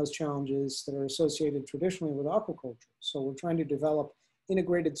addressing those challenges that are associated traditionally with aquaculture. So we're trying to develop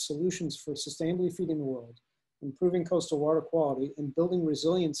integrated solutions for sustainably feeding the world, improving coastal water quality, and building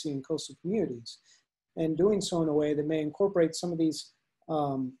resiliency in coastal communities, and doing so in a way that may incorporate some of these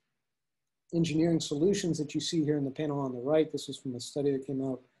engineering solutions that you see here in the panel on the right. This was from a study that came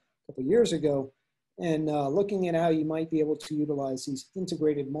out a couple of years ago, and looking at how you might be able to utilize these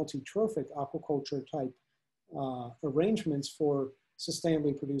integrated multi-trophic aquaculture type arrangements for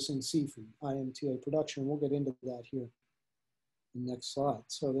sustainably producing seafood, IMTA production. We'll get into that here in the next slide.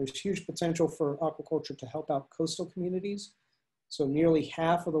 So there's huge potential for aquaculture to help out coastal communities. So nearly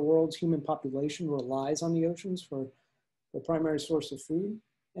half of the world's human population relies on the oceans for the primary source of food.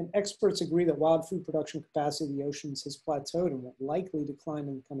 And experts agree that wild food production capacity of the oceans has plateaued and will likely decline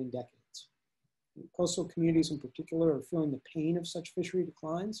in the coming decades. Coastal communities in particular are feeling the pain of such fishery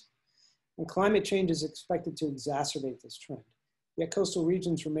declines, and climate change is expected to exacerbate this trend. Yet coastal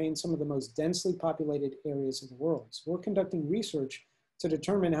regions remain some of the most densely populated areas of the world. So we're conducting research to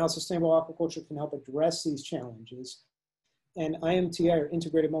determine how sustainable aquaculture can help address these challenges. And IMTA, or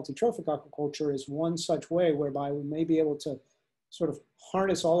integrated multi-trophic aquaculture, is one such way whereby we may be able to sort of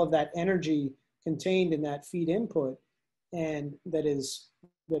harness all of that energy contained in that feed input and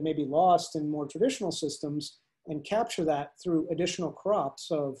that may be lost in more traditional systems, and capture that through additional crops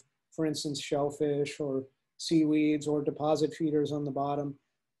of, for instance, shellfish or seaweeds or deposit feeders on the bottom,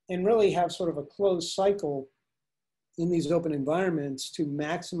 and really have sort of a closed cycle in these open environments to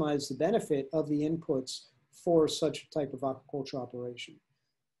maximize the benefit of the inputs for such a type of aquaculture operation.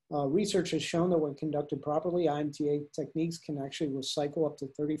 Research has shown that when conducted properly, IMTA techniques can actually recycle up to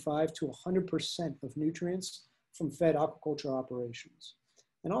 35 to 100% of nutrients from fed aquaculture operations.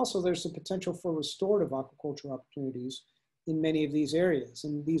 And also there's the potential for restorative aquaculture opportunities in many of these areas.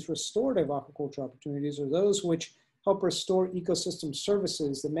 And these restorative aquaculture opportunities are those which help restore ecosystem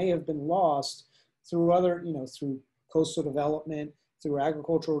services that may have been lost through other, through coastal development, through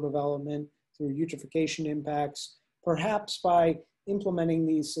agricultural development, through eutrophication impacts, perhaps by implementing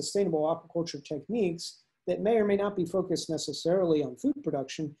these sustainable aquaculture techniques that may or may not be focused necessarily on food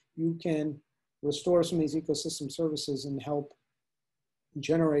production. You can restore some of these ecosystem services and help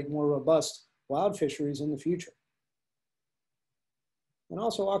generate more robust wild fisheries in the future. And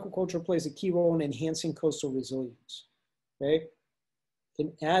also aquaculture plays a key role in enhancing coastal resilience, okay? It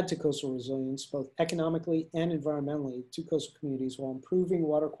can add to coastal resilience, both economically and environmentally, to coastal communities while improving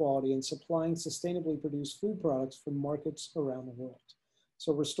water quality and supplying sustainably produced food products for markets around the world.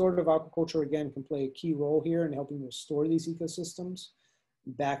 So restorative aquaculture, again, can play a key role here in helping restore these ecosystems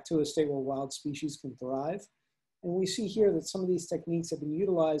back to a state where wild species can thrive. And we see here that some of these techniques have been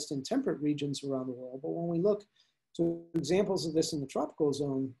utilized in temperate regions around the world, but when we look to examples of this in the tropical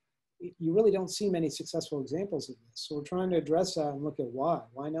zone, you really don't see many successful examples of this. So we're trying to address that and look at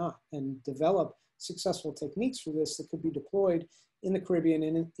why not, and develop successful techniques for this that could be deployed in the Caribbean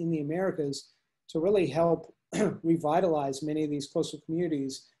and in the Americas to really help revitalize many of these coastal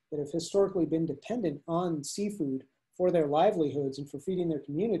communities that have historically been dependent on seafood for their livelihoods and for feeding their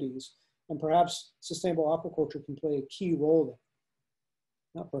communities. And perhaps sustainable aquaculture can play a key role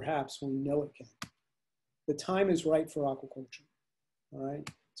there. Not perhaps, we know it can. The time is right for aquaculture, all right?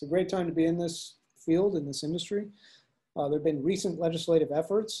 It's a great time to be in this field, in this industry. There have been recent legislative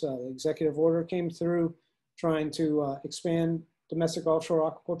efforts. The executive order came through trying to expand domestic offshore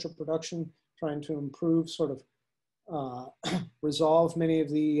aquaculture production, trying to improve, sort of resolve many of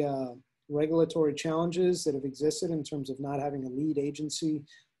the regulatory challenges that have existed in terms of not having a lead agency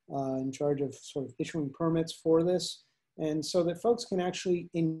in charge of sort of issuing permits for this, and so that folks can actually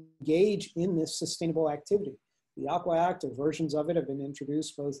engage in this sustainable activity. The Aquaculture versions of it have been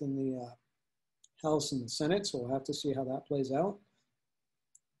introduced both in the House and the Senate, so we'll have to see how that plays out.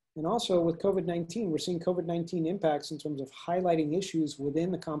 And also with COVID-19, we're seeing COVID-19 impacts in terms of highlighting issues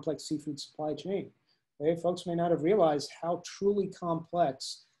within the complex seafood supply chain. Okay? Folks may not have realized how truly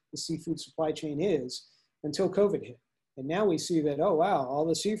complex the seafood supply chain is until COVID hit. And now we see that, oh wow, all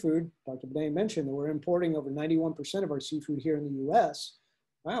the seafood, Dr. Benetti mentioned that we're importing over 91% of our seafood here in the US.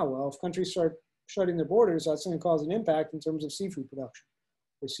 Wow, well, if countries start shutting their borders, that's going to cause an impact in terms of seafood production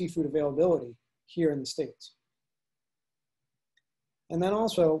or seafood availability here in the States. And then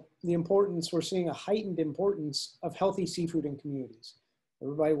also the importance, we're seeing a heightened importance of healthy seafood in communities.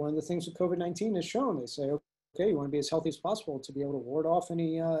 Everybody, one of the things that COVID-19 has shown, they say, okay, you want to be as healthy as possible to be able to ward off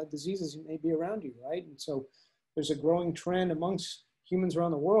any diseases that may be around you, right? And so there's a growing trend amongst humans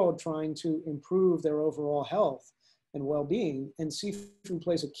around the world trying to improve their overall health and well-being, and seafood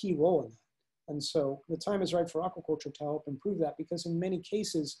plays a key role in that. And so the time is right for aquaculture to help improve that, because in many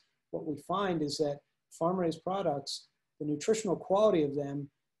cases, what we find is that farm-raised products, the nutritional quality of them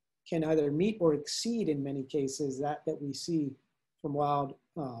can either meet or exceed, in many cases, that we see from wild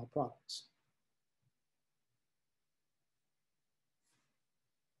products.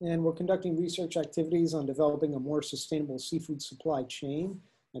 And we're conducting research activities on developing a more sustainable seafood supply chain.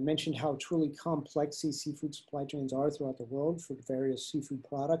 I mentioned how truly complex these seafood supply chains are throughout the world for various seafood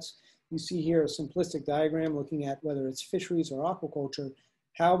products. You see here a simplistic diagram looking at whether it's fisheries or aquaculture,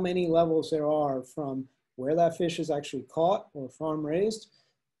 how many levels there are from where that fish is actually caught or farm raised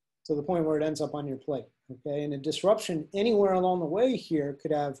to the point where it ends up on your plate, okay? And a disruption anywhere along the way here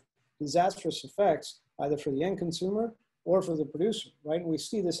could have disastrous effects either for the end consumer or for the producer, right? And we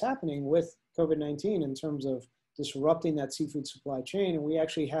see this happening with COVID-19 in terms of disrupting that seafood supply chain. And we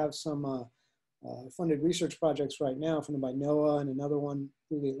actually have some funded research projects right now funded by NOAA and another one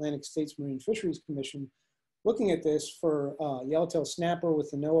through the Atlantic States Marine Fisheries Commission, looking at this for yellowtail snapper with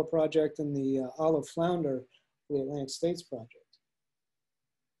the NOAA project and the olive flounder for the Atlantic States project.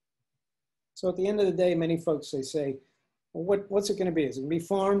 So at the end of the day, many folks, they say, well, what's it gonna be? Is it gonna be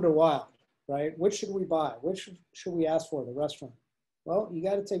farmed or wild, right? Which should we buy? Which should we ask for at a restaurant? Well, you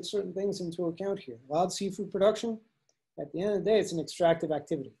gotta take certain things into account here. Wild seafood production, at the end of the day, it's an extractive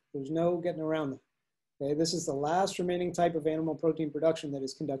activity. There's no getting around that. Okay? This is the last remaining type of animal protein production that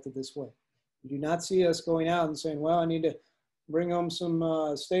is conducted this way. You do not see us going out and saying, well, I need to bring home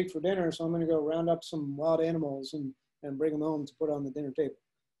some steak for dinner, so I'm gonna go round up some wild animals and bring them home to put on the dinner table.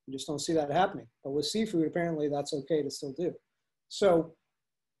 You just don't see that happening. But with seafood, apparently that's okay to still do. So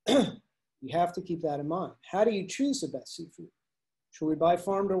you have to keep that in mind. How do you choose the best seafood? Should we buy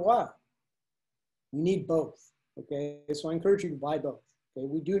farmed or wild? You need both, okay? So I encourage you to buy both, okay?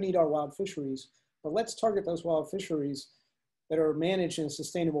 We do need our wild fisheries, but let's target those wild fisheries that are managed in a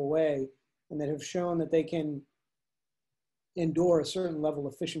sustainable way and that have shown that they can endure a certain level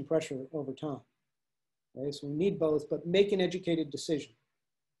of fishing pressure over time. Okay, so we need both, but make an educated decision.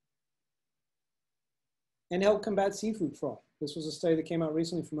 And help combat seafood fraud. This was a study that came out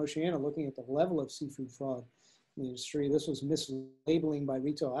recently from Oceana looking at the level of seafood fraud in the industry. This was mislabeling by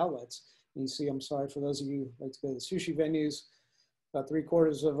retail outlets. And you see, I'm sorry for those of you who like to go to the sushi venues, about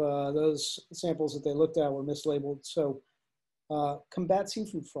 3/4 of those samples that they looked at were mislabeled. So combat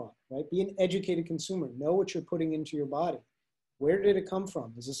seafood fraud, right? Be an educated consumer. Know what you're putting into your body. Where did it come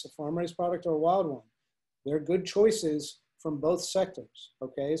from? Is this a farm-raised product or a wild one? There are good choices from both sectors,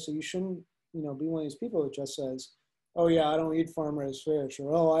 okay? So you shouldn't, be one of these people that just says, oh yeah, I don't eat farm-raised fish,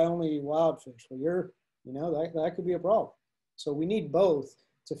 or oh, I only eat wild fish. Well, that could be a problem. So we need both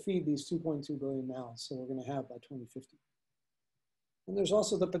to feed these 2.2 billion mouths that we're gonna have by 2050. And there's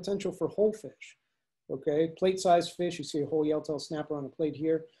also the potential for whole fish, okay? Plate-sized fish, you see a whole yellowtail snapper on a plate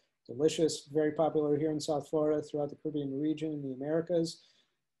here. Delicious, very popular here in South Florida, throughout the Caribbean region, in the Americas.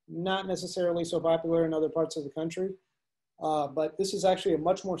 Not necessarily so popular in other parts of the country, but this is actually a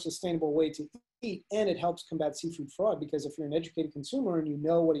much more sustainable way to eat, and it helps combat seafood fraud, because if you're an educated consumer and you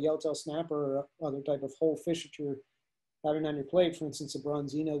know what a yellowtail snapper or other type of whole fish that you're having on your plate, for instance, a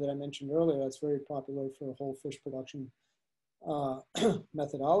bronzino that I mentioned earlier, that's very popular for whole fish production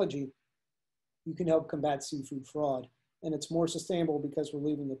methodology, you can help combat seafood fraud. And it's more sustainable because we're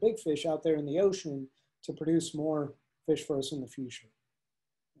leaving the big fish out there in the ocean to produce more fish for us in the future.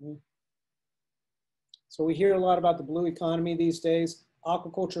 Okay. So we hear a lot about the blue economy these days.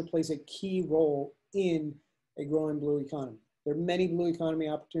 Aquaculture plays a key role in a growing blue economy. There are many blue economy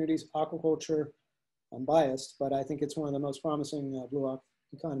opportunities. Aquaculture, I'm biased, but I think it's one of the most promising blue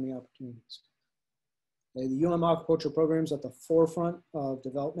economy opportunities. The aquaculture program is at the forefront of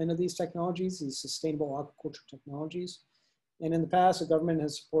development of these technologies, these sustainable aquaculture technologies. And in the past, the government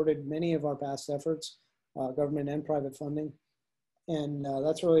has supported many of our past efforts, government and private funding. And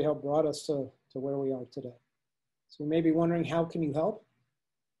that's really helped brought us to where we are today. So you may be wondering, how can you help?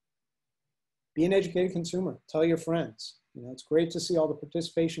 Be an educated consumer. Tell your friends. You know, it's great to see all the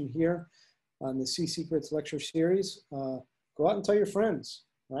participation here on the Sea Secrets lecture series. Go out and tell your friends,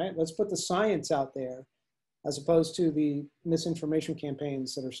 right? Let's put the science out there as opposed to the misinformation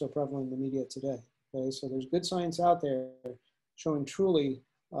campaigns that are so prevalent in the media today. Okay, so there's good science out there showing truly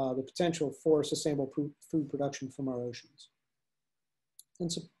the potential for sustainable food production from our oceans. And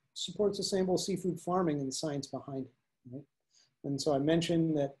support sustainable seafood farming and the science behind it. Right? And so I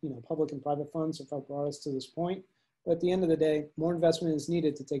mentioned that, you know, public and private funds have helped brought us to this point, but at the end of the day, more investment is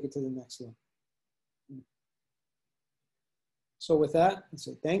needed to take it to the next level. So with that, I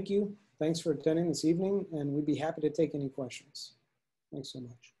say thank you. Thanks for attending this evening, and we'd be happy to take any questions. Thanks so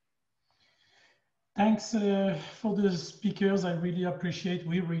much. Thanks for the speakers. I really appreciate,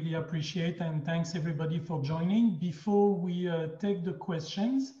 we really appreciate, and thanks everybody for joining. Before we take the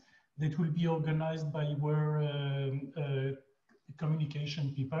questions that will be organized by our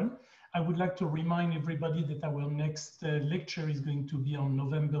communication people, I would like to remind everybody that our next lecture is going to be on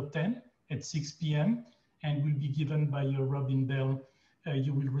November 10 at 6 p.m. and will be given by Robin Bell.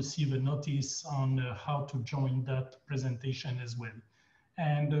 You will receive a notice on how to join that presentation as well.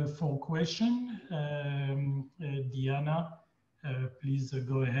 And for question, Diana, please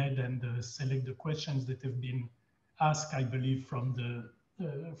go ahead and select the questions that have been asked, I believe, from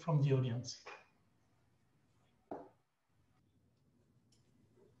the audience.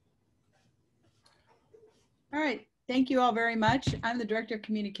 All right, thank you all very much. I'm the Director of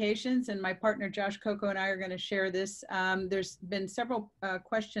Communications, and my partner Josh Coco and I are going to share this. There's been several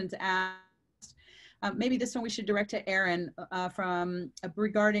questions asked. Maybe this one we should direct to Aaron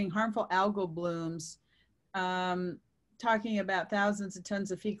regarding harmful algal blooms, talking about thousands of tons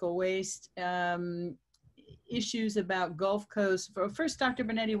of fecal waste, issues about Gulf Coast. First, Dr.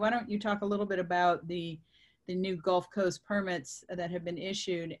 Benetti, why don't you talk a little bit about the new Gulf Coast permits that have been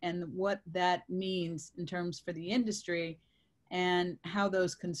issued and what that means in terms for the industry and how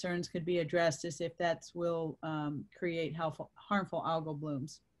those concerns could be addressed as if that will create harmful algal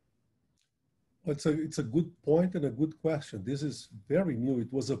blooms. It's a good point and a good question. This is very new.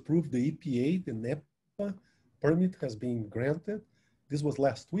 It was approved, the EPA, the NEPA permit has been granted. This was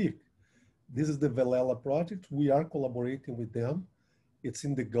last week. This is the Velela project. We are collaborating with them. It's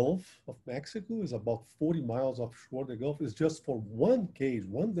in the Gulf of Mexico. It's about 40 miles offshore the Gulf. It's just for one cage,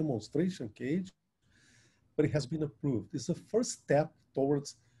 one demonstration cage, but it has been approved. It's the first step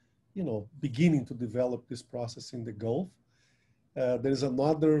towards, you know, beginning to develop this process in the Gulf. There is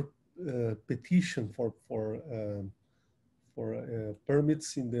another petition for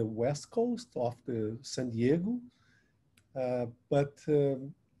permits in the West Coast of the San Diego. But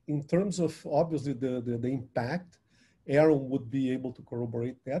in terms of obviously the impact, Aaron would be able to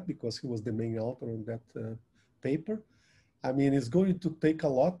corroborate that because he was the main author on that paper. I mean, it's going to take a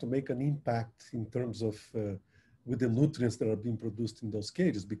lot to make an impact in terms of with the nutrients that are being produced in those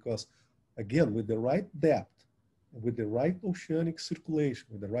cages, because again, with the right depth, with the right oceanic circulation,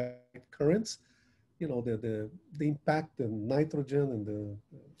 with the right currents, you know, the impact, the nitrogen and the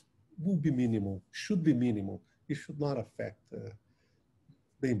will be minimal, should be minimal. It should not affect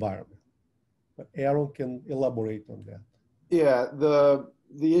the environment. But Aaron can elaborate on that. Yeah, the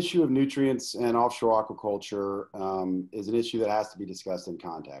issue of nutrients and offshore aquaculture is an issue that has to be discussed in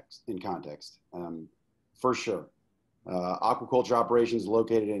context. For sure. Aquaculture operations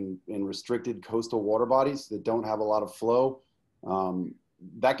located in restricted coastal water bodies that don't have a lot of flow,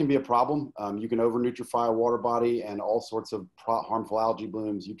 that can be a problem. You can over-nutrify a water body and all sorts of harmful algae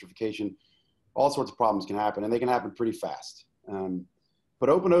blooms, eutrophication, all sorts of problems can happen, and they can happen pretty fast. But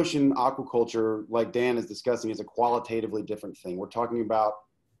open ocean aquaculture, like Dan is discussing, is a qualitatively different thing. We're talking about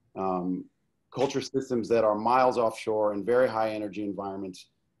culture systems that are miles offshore in very high energy environments.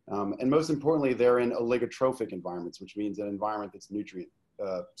 And most importantly, they're in oligotrophic environments, which means an environment that's nutrient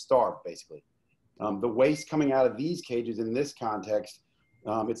starved, basically. The waste coming out of these cages in this context,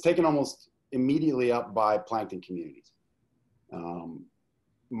 it's taken almost immediately up by plankton communities.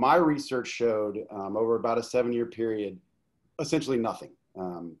 My research showed over about a 7-year period, essentially nothing.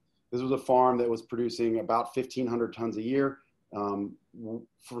 This was a farm that was producing about 1,500 tons a year.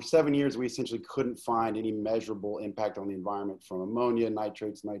 For 7 years, we essentially couldn't find any measurable impact on the environment from ammonia,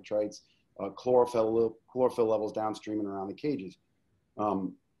 nitrates, nitrites, chlorophyll levels downstream and around the cages.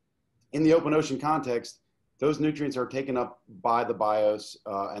 In the open ocean context, those nutrients are taken up by the bios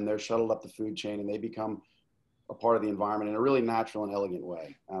and they're shuttled up the food chain and they become a part of the environment in a really natural and elegant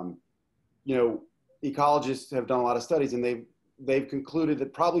way. You know, ecologists have done a lot of studies and they've they've concluded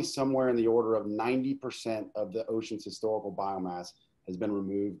that probably somewhere in the order of 90% of the ocean's historical biomass has been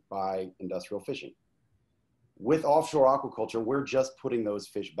removed by industrial fishing. With offshore aquaculture, we're just putting those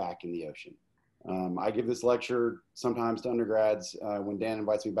fish back in the ocean. I give this lecture sometimes to undergrads when Dan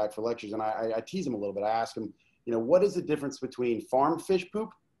invites me back for lectures, and I tease them a little bit. I ask them, you know, what is the difference between farmed fish poop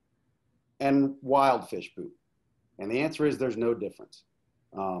and wild fish poop? And the answer is there's no difference.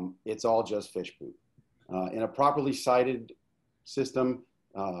 It's all just fish poop. In a properly sited system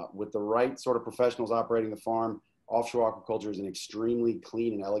with the right sort of professionals operating the farm, offshore aquaculture is an extremely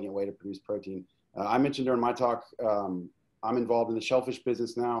clean and elegant way to produce protein. I mentioned during my talk, I'm involved in the shellfish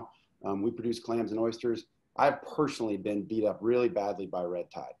business now. We produce clams and oysters. I've personally been beat up really badly by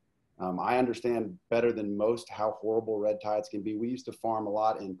red tide. I understand better than most how horrible red tides can be. We used to farm a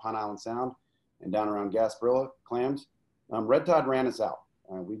lot in Pine Island Sound and down around Gasparilla clams. Red tide ran us out.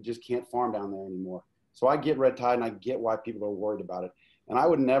 We just can't farm down there anymore. So I get red tide and I get why people are worried about it. And I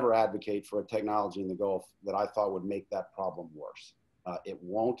would never advocate for a technology in the Gulf that I thought would make that problem worse. It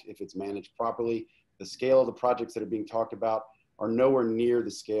won't if it's managed properly. The scale of the projects that are being talked about are nowhere near the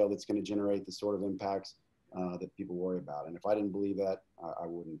scale that's going to generate the sort of impacts that people worry about. And if I didn't believe that, I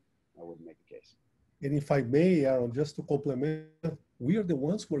wouldn't make the case. And if I may, Aaron, just to complement, we are the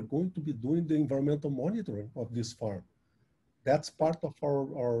ones who are going to be doing the environmental monitoring of this farm. That's part of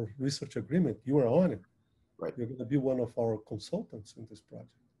our research agreement. You are on it. Right. You're going to be one of our consultants in this project.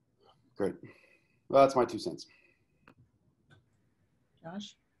 Great. Well, that's my 2 cents.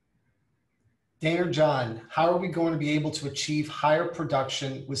 Josh? Dan or John, how are we going to be able to achieve higher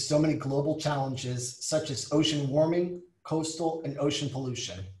production with so many global challenges such as ocean warming, coastal, and ocean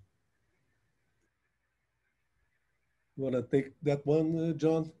pollution? You want to take that one,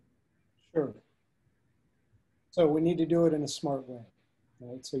 John? Sure. So we need to do it in a smart way,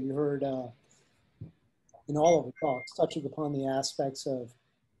 right? So you heard in all of the talks touching upon the aspects of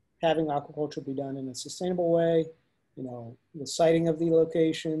having aquaculture be done in a sustainable way, you know, the siting of the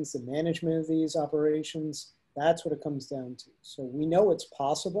locations, the management of these operations, that's what it comes down to. So we know it's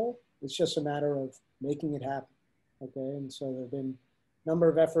possible. It's just a matter of making it happen, okay? And so there have been a number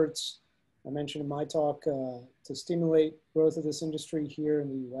of efforts I mentioned in my talk to stimulate growth of this industry here in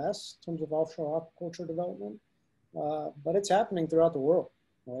the US in terms of offshore aquaculture development, but it's happening throughout the world,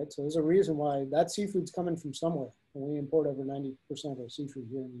 right? So there's a reason why that seafood's coming from somewhere, and we import over 90% of our seafood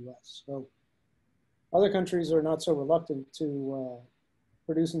here in the US. So other countries are not so reluctant to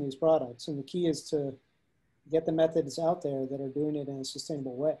producing these products, and the key is to get the methods out there that are doing it in a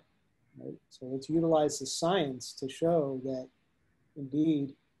sustainable way, right? So let's utilize the science to show that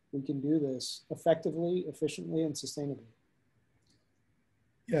indeed we can do this effectively, efficiently, and sustainably.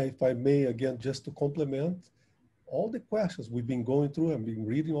 Yeah, if I may, again, just to complement, all the questions we've been going through, I've been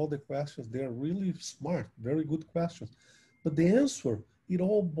reading all the questions, they're really smart, very good questions. But the answer, it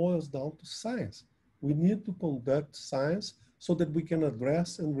all boils down to science. We need to conduct science so that we can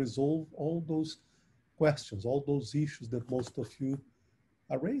address and resolve all those questions, all those issues that most of you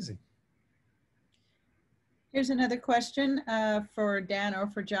are raising. Here's another question for Dan or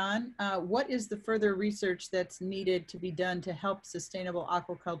for John. What is the further research that's needed to be done to help sustainable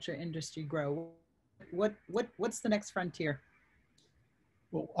aquaculture industry grow? What's the next frontier?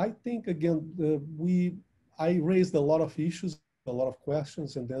 Well, I think, again, I raised a lot of issues, a lot of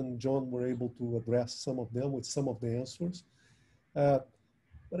questions, and then John were able to address some of them with some of the answers.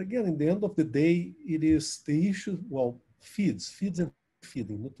 But again, in the end of the day, it is the issue, well, feeds and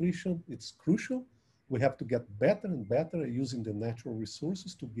feeding. Nutrition, it's crucial. We have to get better and better at using the natural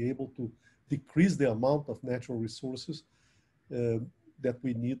resources to be able to decrease the amount of natural resources that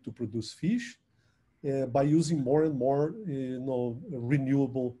we need to produce fish by using more and more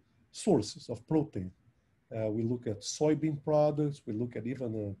renewable sources of protein. We look at soybean products, we look at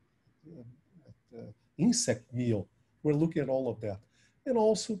even insect meal. We're looking at all of that. And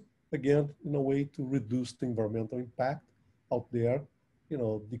also, again, in a way to reduce the environmental impact out there, you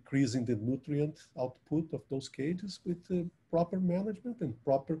know, decreasing the nutrient output of those cages with proper management and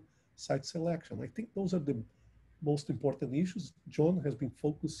proper site selection. I think those are the most important issues. John has been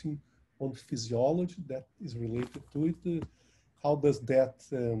focusing on physiology that is related to it. How does that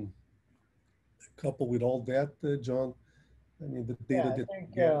couple with all that, John? I mean, the data I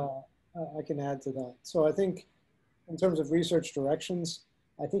think I can add to that. So I think in terms of research directions,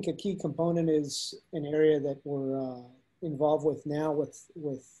 I think a key component is an area that we're involved with now with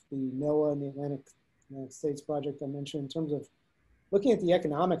the NOAA and the Atlantic States project I mentioned in terms of looking at the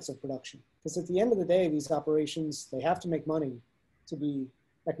economics of production. Because at the end of the day, these operations, they have to make money to be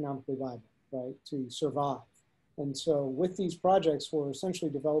economically viable, right, to survive. And so with these projects, we're essentially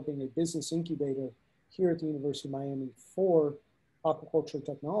developing a business incubator here at the University of Miami for aquaculture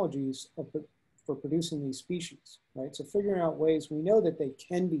technologies for producing these species, right? So figuring out ways, we know that they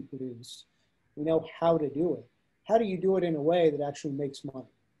can be produced. We know how to do it. How do you do it in a way that actually makes money?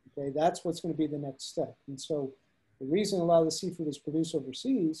 Okay, that's what's going to be the next step. And so the reason a lot of the seafood is produced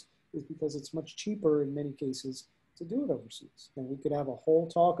overseas is because it's much cheaper in many cases to do it overseas. And we could have a whole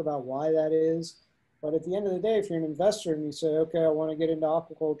talk about why that is. But at the end of the day, if you're an investor and you say, okay, I want to get into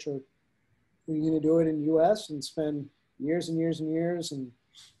aquaculture, are you going to do it in the US and spend years and years and years and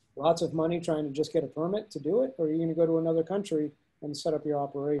lots of money trying to just get a permit to do it? Or are you going to go to another country and set up your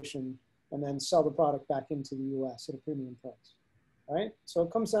operation and then sell the product back into the US at a premium price, right? So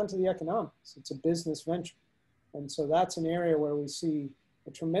it comes down to the economics. It's a business venture. And so that's an area where we see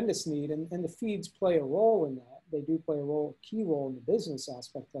a tremendous need, and the feeds play a role in that. They do play a key role in the business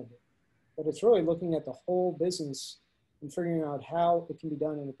aspect of it. But it's really looking at the whole business and figuring out how it can be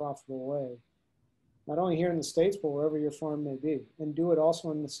done in a profitable way, not only here in the States, but wherever your farm may be, and do it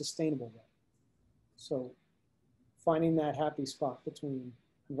also in a sustainable way. So finding that happy spot between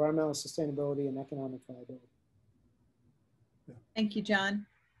environmental sustainability and economic viability. Thank you, John.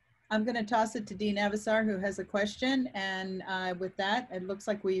 I'm going to toss it to Dean Avisar, who has a question. And with that, it looks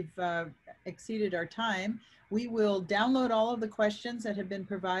like we've exceeded our time. We will download all of the questions that have been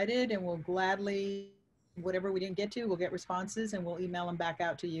provided, and we'll gladly, whatever we didn't get to, we'll get responses and we'll email them back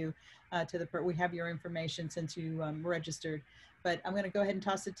out to you. We have your information since you registered. But I'm going to go ahead and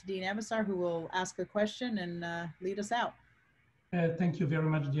toss it to Dean Avisar, who will ask a question and lead us out. Thank you very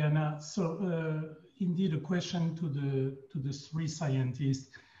much, Diana. So indeed, a question to the three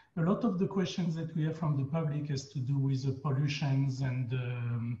scientists. A lot of the questions that we have from the public has to do with the pollutions and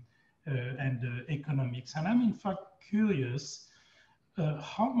economics. And I'm in fact curious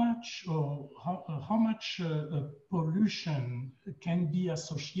how much pollution can be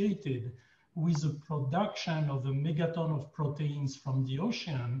associated with the production of a megaton of proteins from the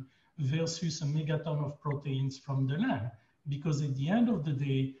ocean versus a megaton of proteins from the land. Because at the end of the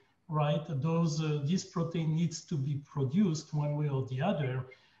day, right, this protein needs to be produced one way or the other,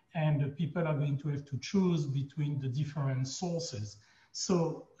 and people are going to have to choose between the different sources.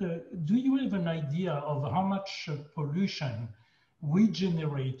 So do you have an idea of how much pollution we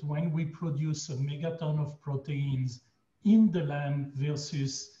generate when we produce a megaton of proteins in the land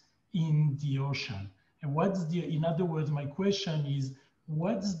versus in the ocean? And in other words, my question is,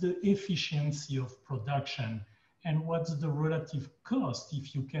 what's the efficiency of production? And what's the relative cost,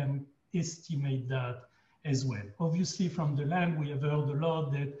 if you can estimate that as well? Obviously, from the land, we have heard a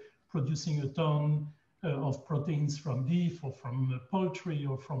lot that producing a ton of proteins from beef or from poultry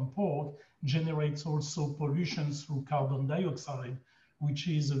or from pork generates also pollution through carbon dioxide, which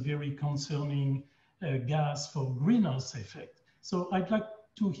is a very concerning gas for greenhouse effect. So I'd like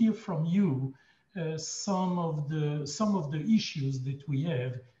to hear from you some of the issues that we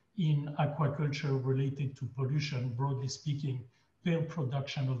have in aquaculture related to pollution, broadly speaking, per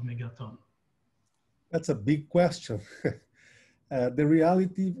production of megaton? That's a big question. The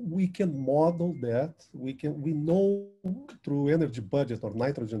reality, we can model that. We know through energy budget or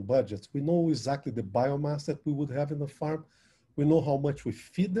nitrogen budgets, we know exactly the biomass that we would have in the farm. We know how much we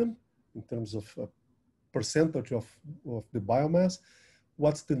feed them in terms of percentage of the biomass.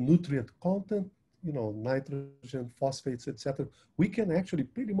 What's the nutrient content? You know, nitrogen, phosphates, etc. We can actually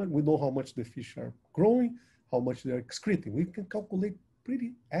pretty much, we know how much the fish are growing, how much they're excreting. We can calculate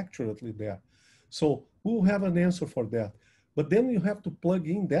pretty accurately there. So we'll have an answer for that. But then you have to plug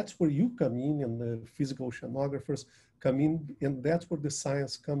in, that's where you come in and the physical oceanographers come in, and that's where the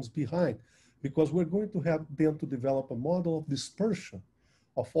science comes behind. Because we're going to have then to develop a model of dispersion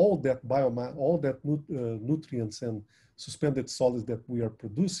of all that biomass, all that nutrients and suspended solids that we are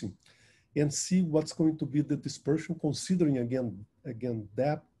producing, and see what's going to be the dispersion, considering again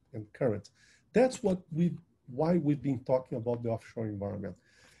depth and current. That's why we've been talking about the offshore environment.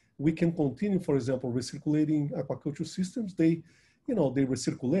 We can continue, for example, recirculating aquaculture systems. They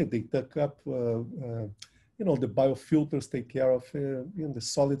recirculate, they take up, the biofilters take care of, the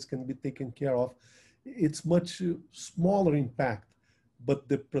solids can be taken care of. It's much smaller impact, but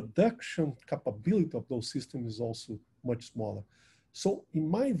the production capability of those systems is also much smaller. So in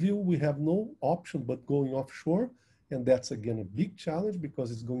my view, we have no option but going offshore. And that's, again, a big challenge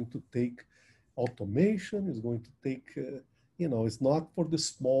because it's going to take automation. It's going to take, it's not for the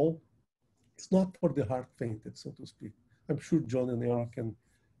small, it's not for the heart-fainted, so to speak. I'm sure John and Eric can,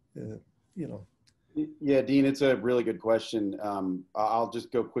 Yeah, Dean, it's a really good question. I'll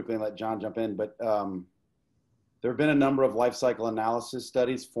just go quickly and let John jump in. But there have been a number of life cycle analysis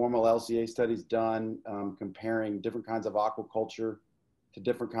studies, formal LCA studies done, comparing different kinds of aquaculture to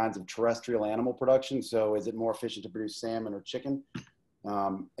different kinds of terrestrial animal production. So is it more efficient to produce salmon or chicken?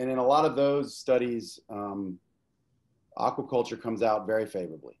 And in a lot of those studies, aquaculture comes out very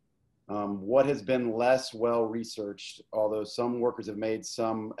favorably. What has been less well researched, although some workers have made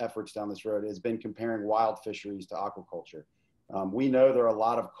some efforts down this road, has been comparing wild fisheries to aquaculture. We know there are a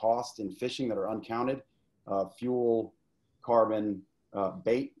lot of costs in fishing that are uncounted. Fuel, carbon,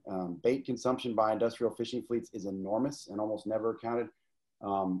 bait consumption by industrial fishing fleets is enormous and almost never accounted.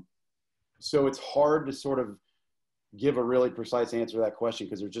 So it's hard to sort of give a really precise answer to that question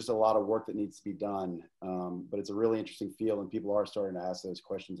because there's just a lot of work that needs to be done. But it's a really interesting field and people are starting to ask those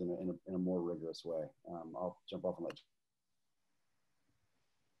questions in a more rigorous way. I'll jump off and let you.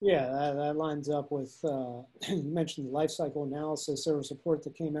 Yeah, that lines up with, you mentioned the life cycle analysis. There was a report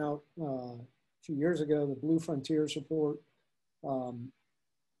that came out a few years ago, the Blue Frontiers report,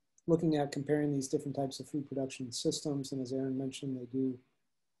 looking at comparing these different types of food production systems. And as Aaron mentioned, they do,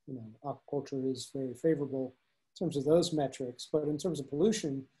 you know, aquaculture is very favorable in terms of those metrics. But in terms of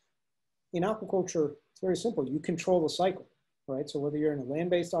pollution, in aquaculture, it's very simple. You control the cycle, right? So whether you're in a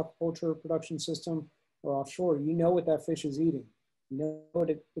land-based aquaculture production system or offshore, you know what that fish is eating. You know what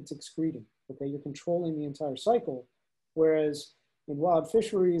it's excreting, okay? You're controlling the entire cycle. Whereas in wild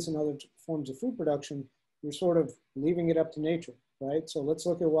fisheries and other forms of food production, you're sort of leaving it up to nature, right? So let's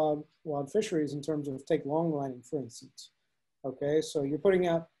look at wild fisheries in terms of, take long lining, for instance. Okay, so you're putting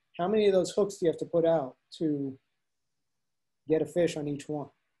out, how many of those hooks do you have to put out to get a fish on each one,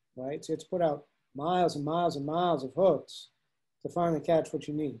 right? So you have to put out miles and miles and miles of hooks to finally catch what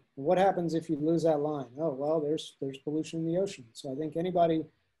you need. And what happens if you lose that line? Oh, well, there's pollution in the ocean. So I think anybody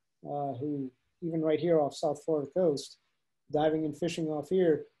who, even right here off South Florida coast, diving and fishing off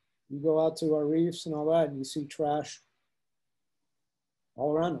here, you go out to our reefs and all that, and you see trash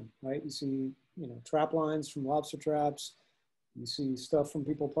all around them, right? You see, you know, trap lines from lobster traps. You see stuff from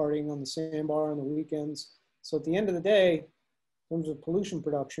people partying on the sandbar on the weekends. So at the end of the day, in terms of pollution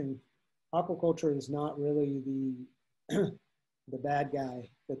production, aquaculture is not really the the bad guy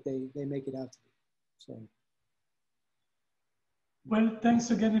that they make it out to be. So. Well,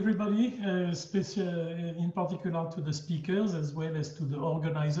 thanks again, everybody, in particular to the speakers as well as to the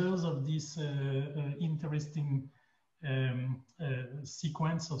organizers of this interesting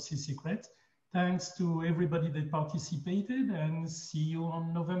sequence of Sea Secrets. Thanks to everybody that participated and see you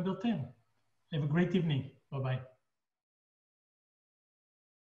on November 10. Have a great evening. Bye-bye.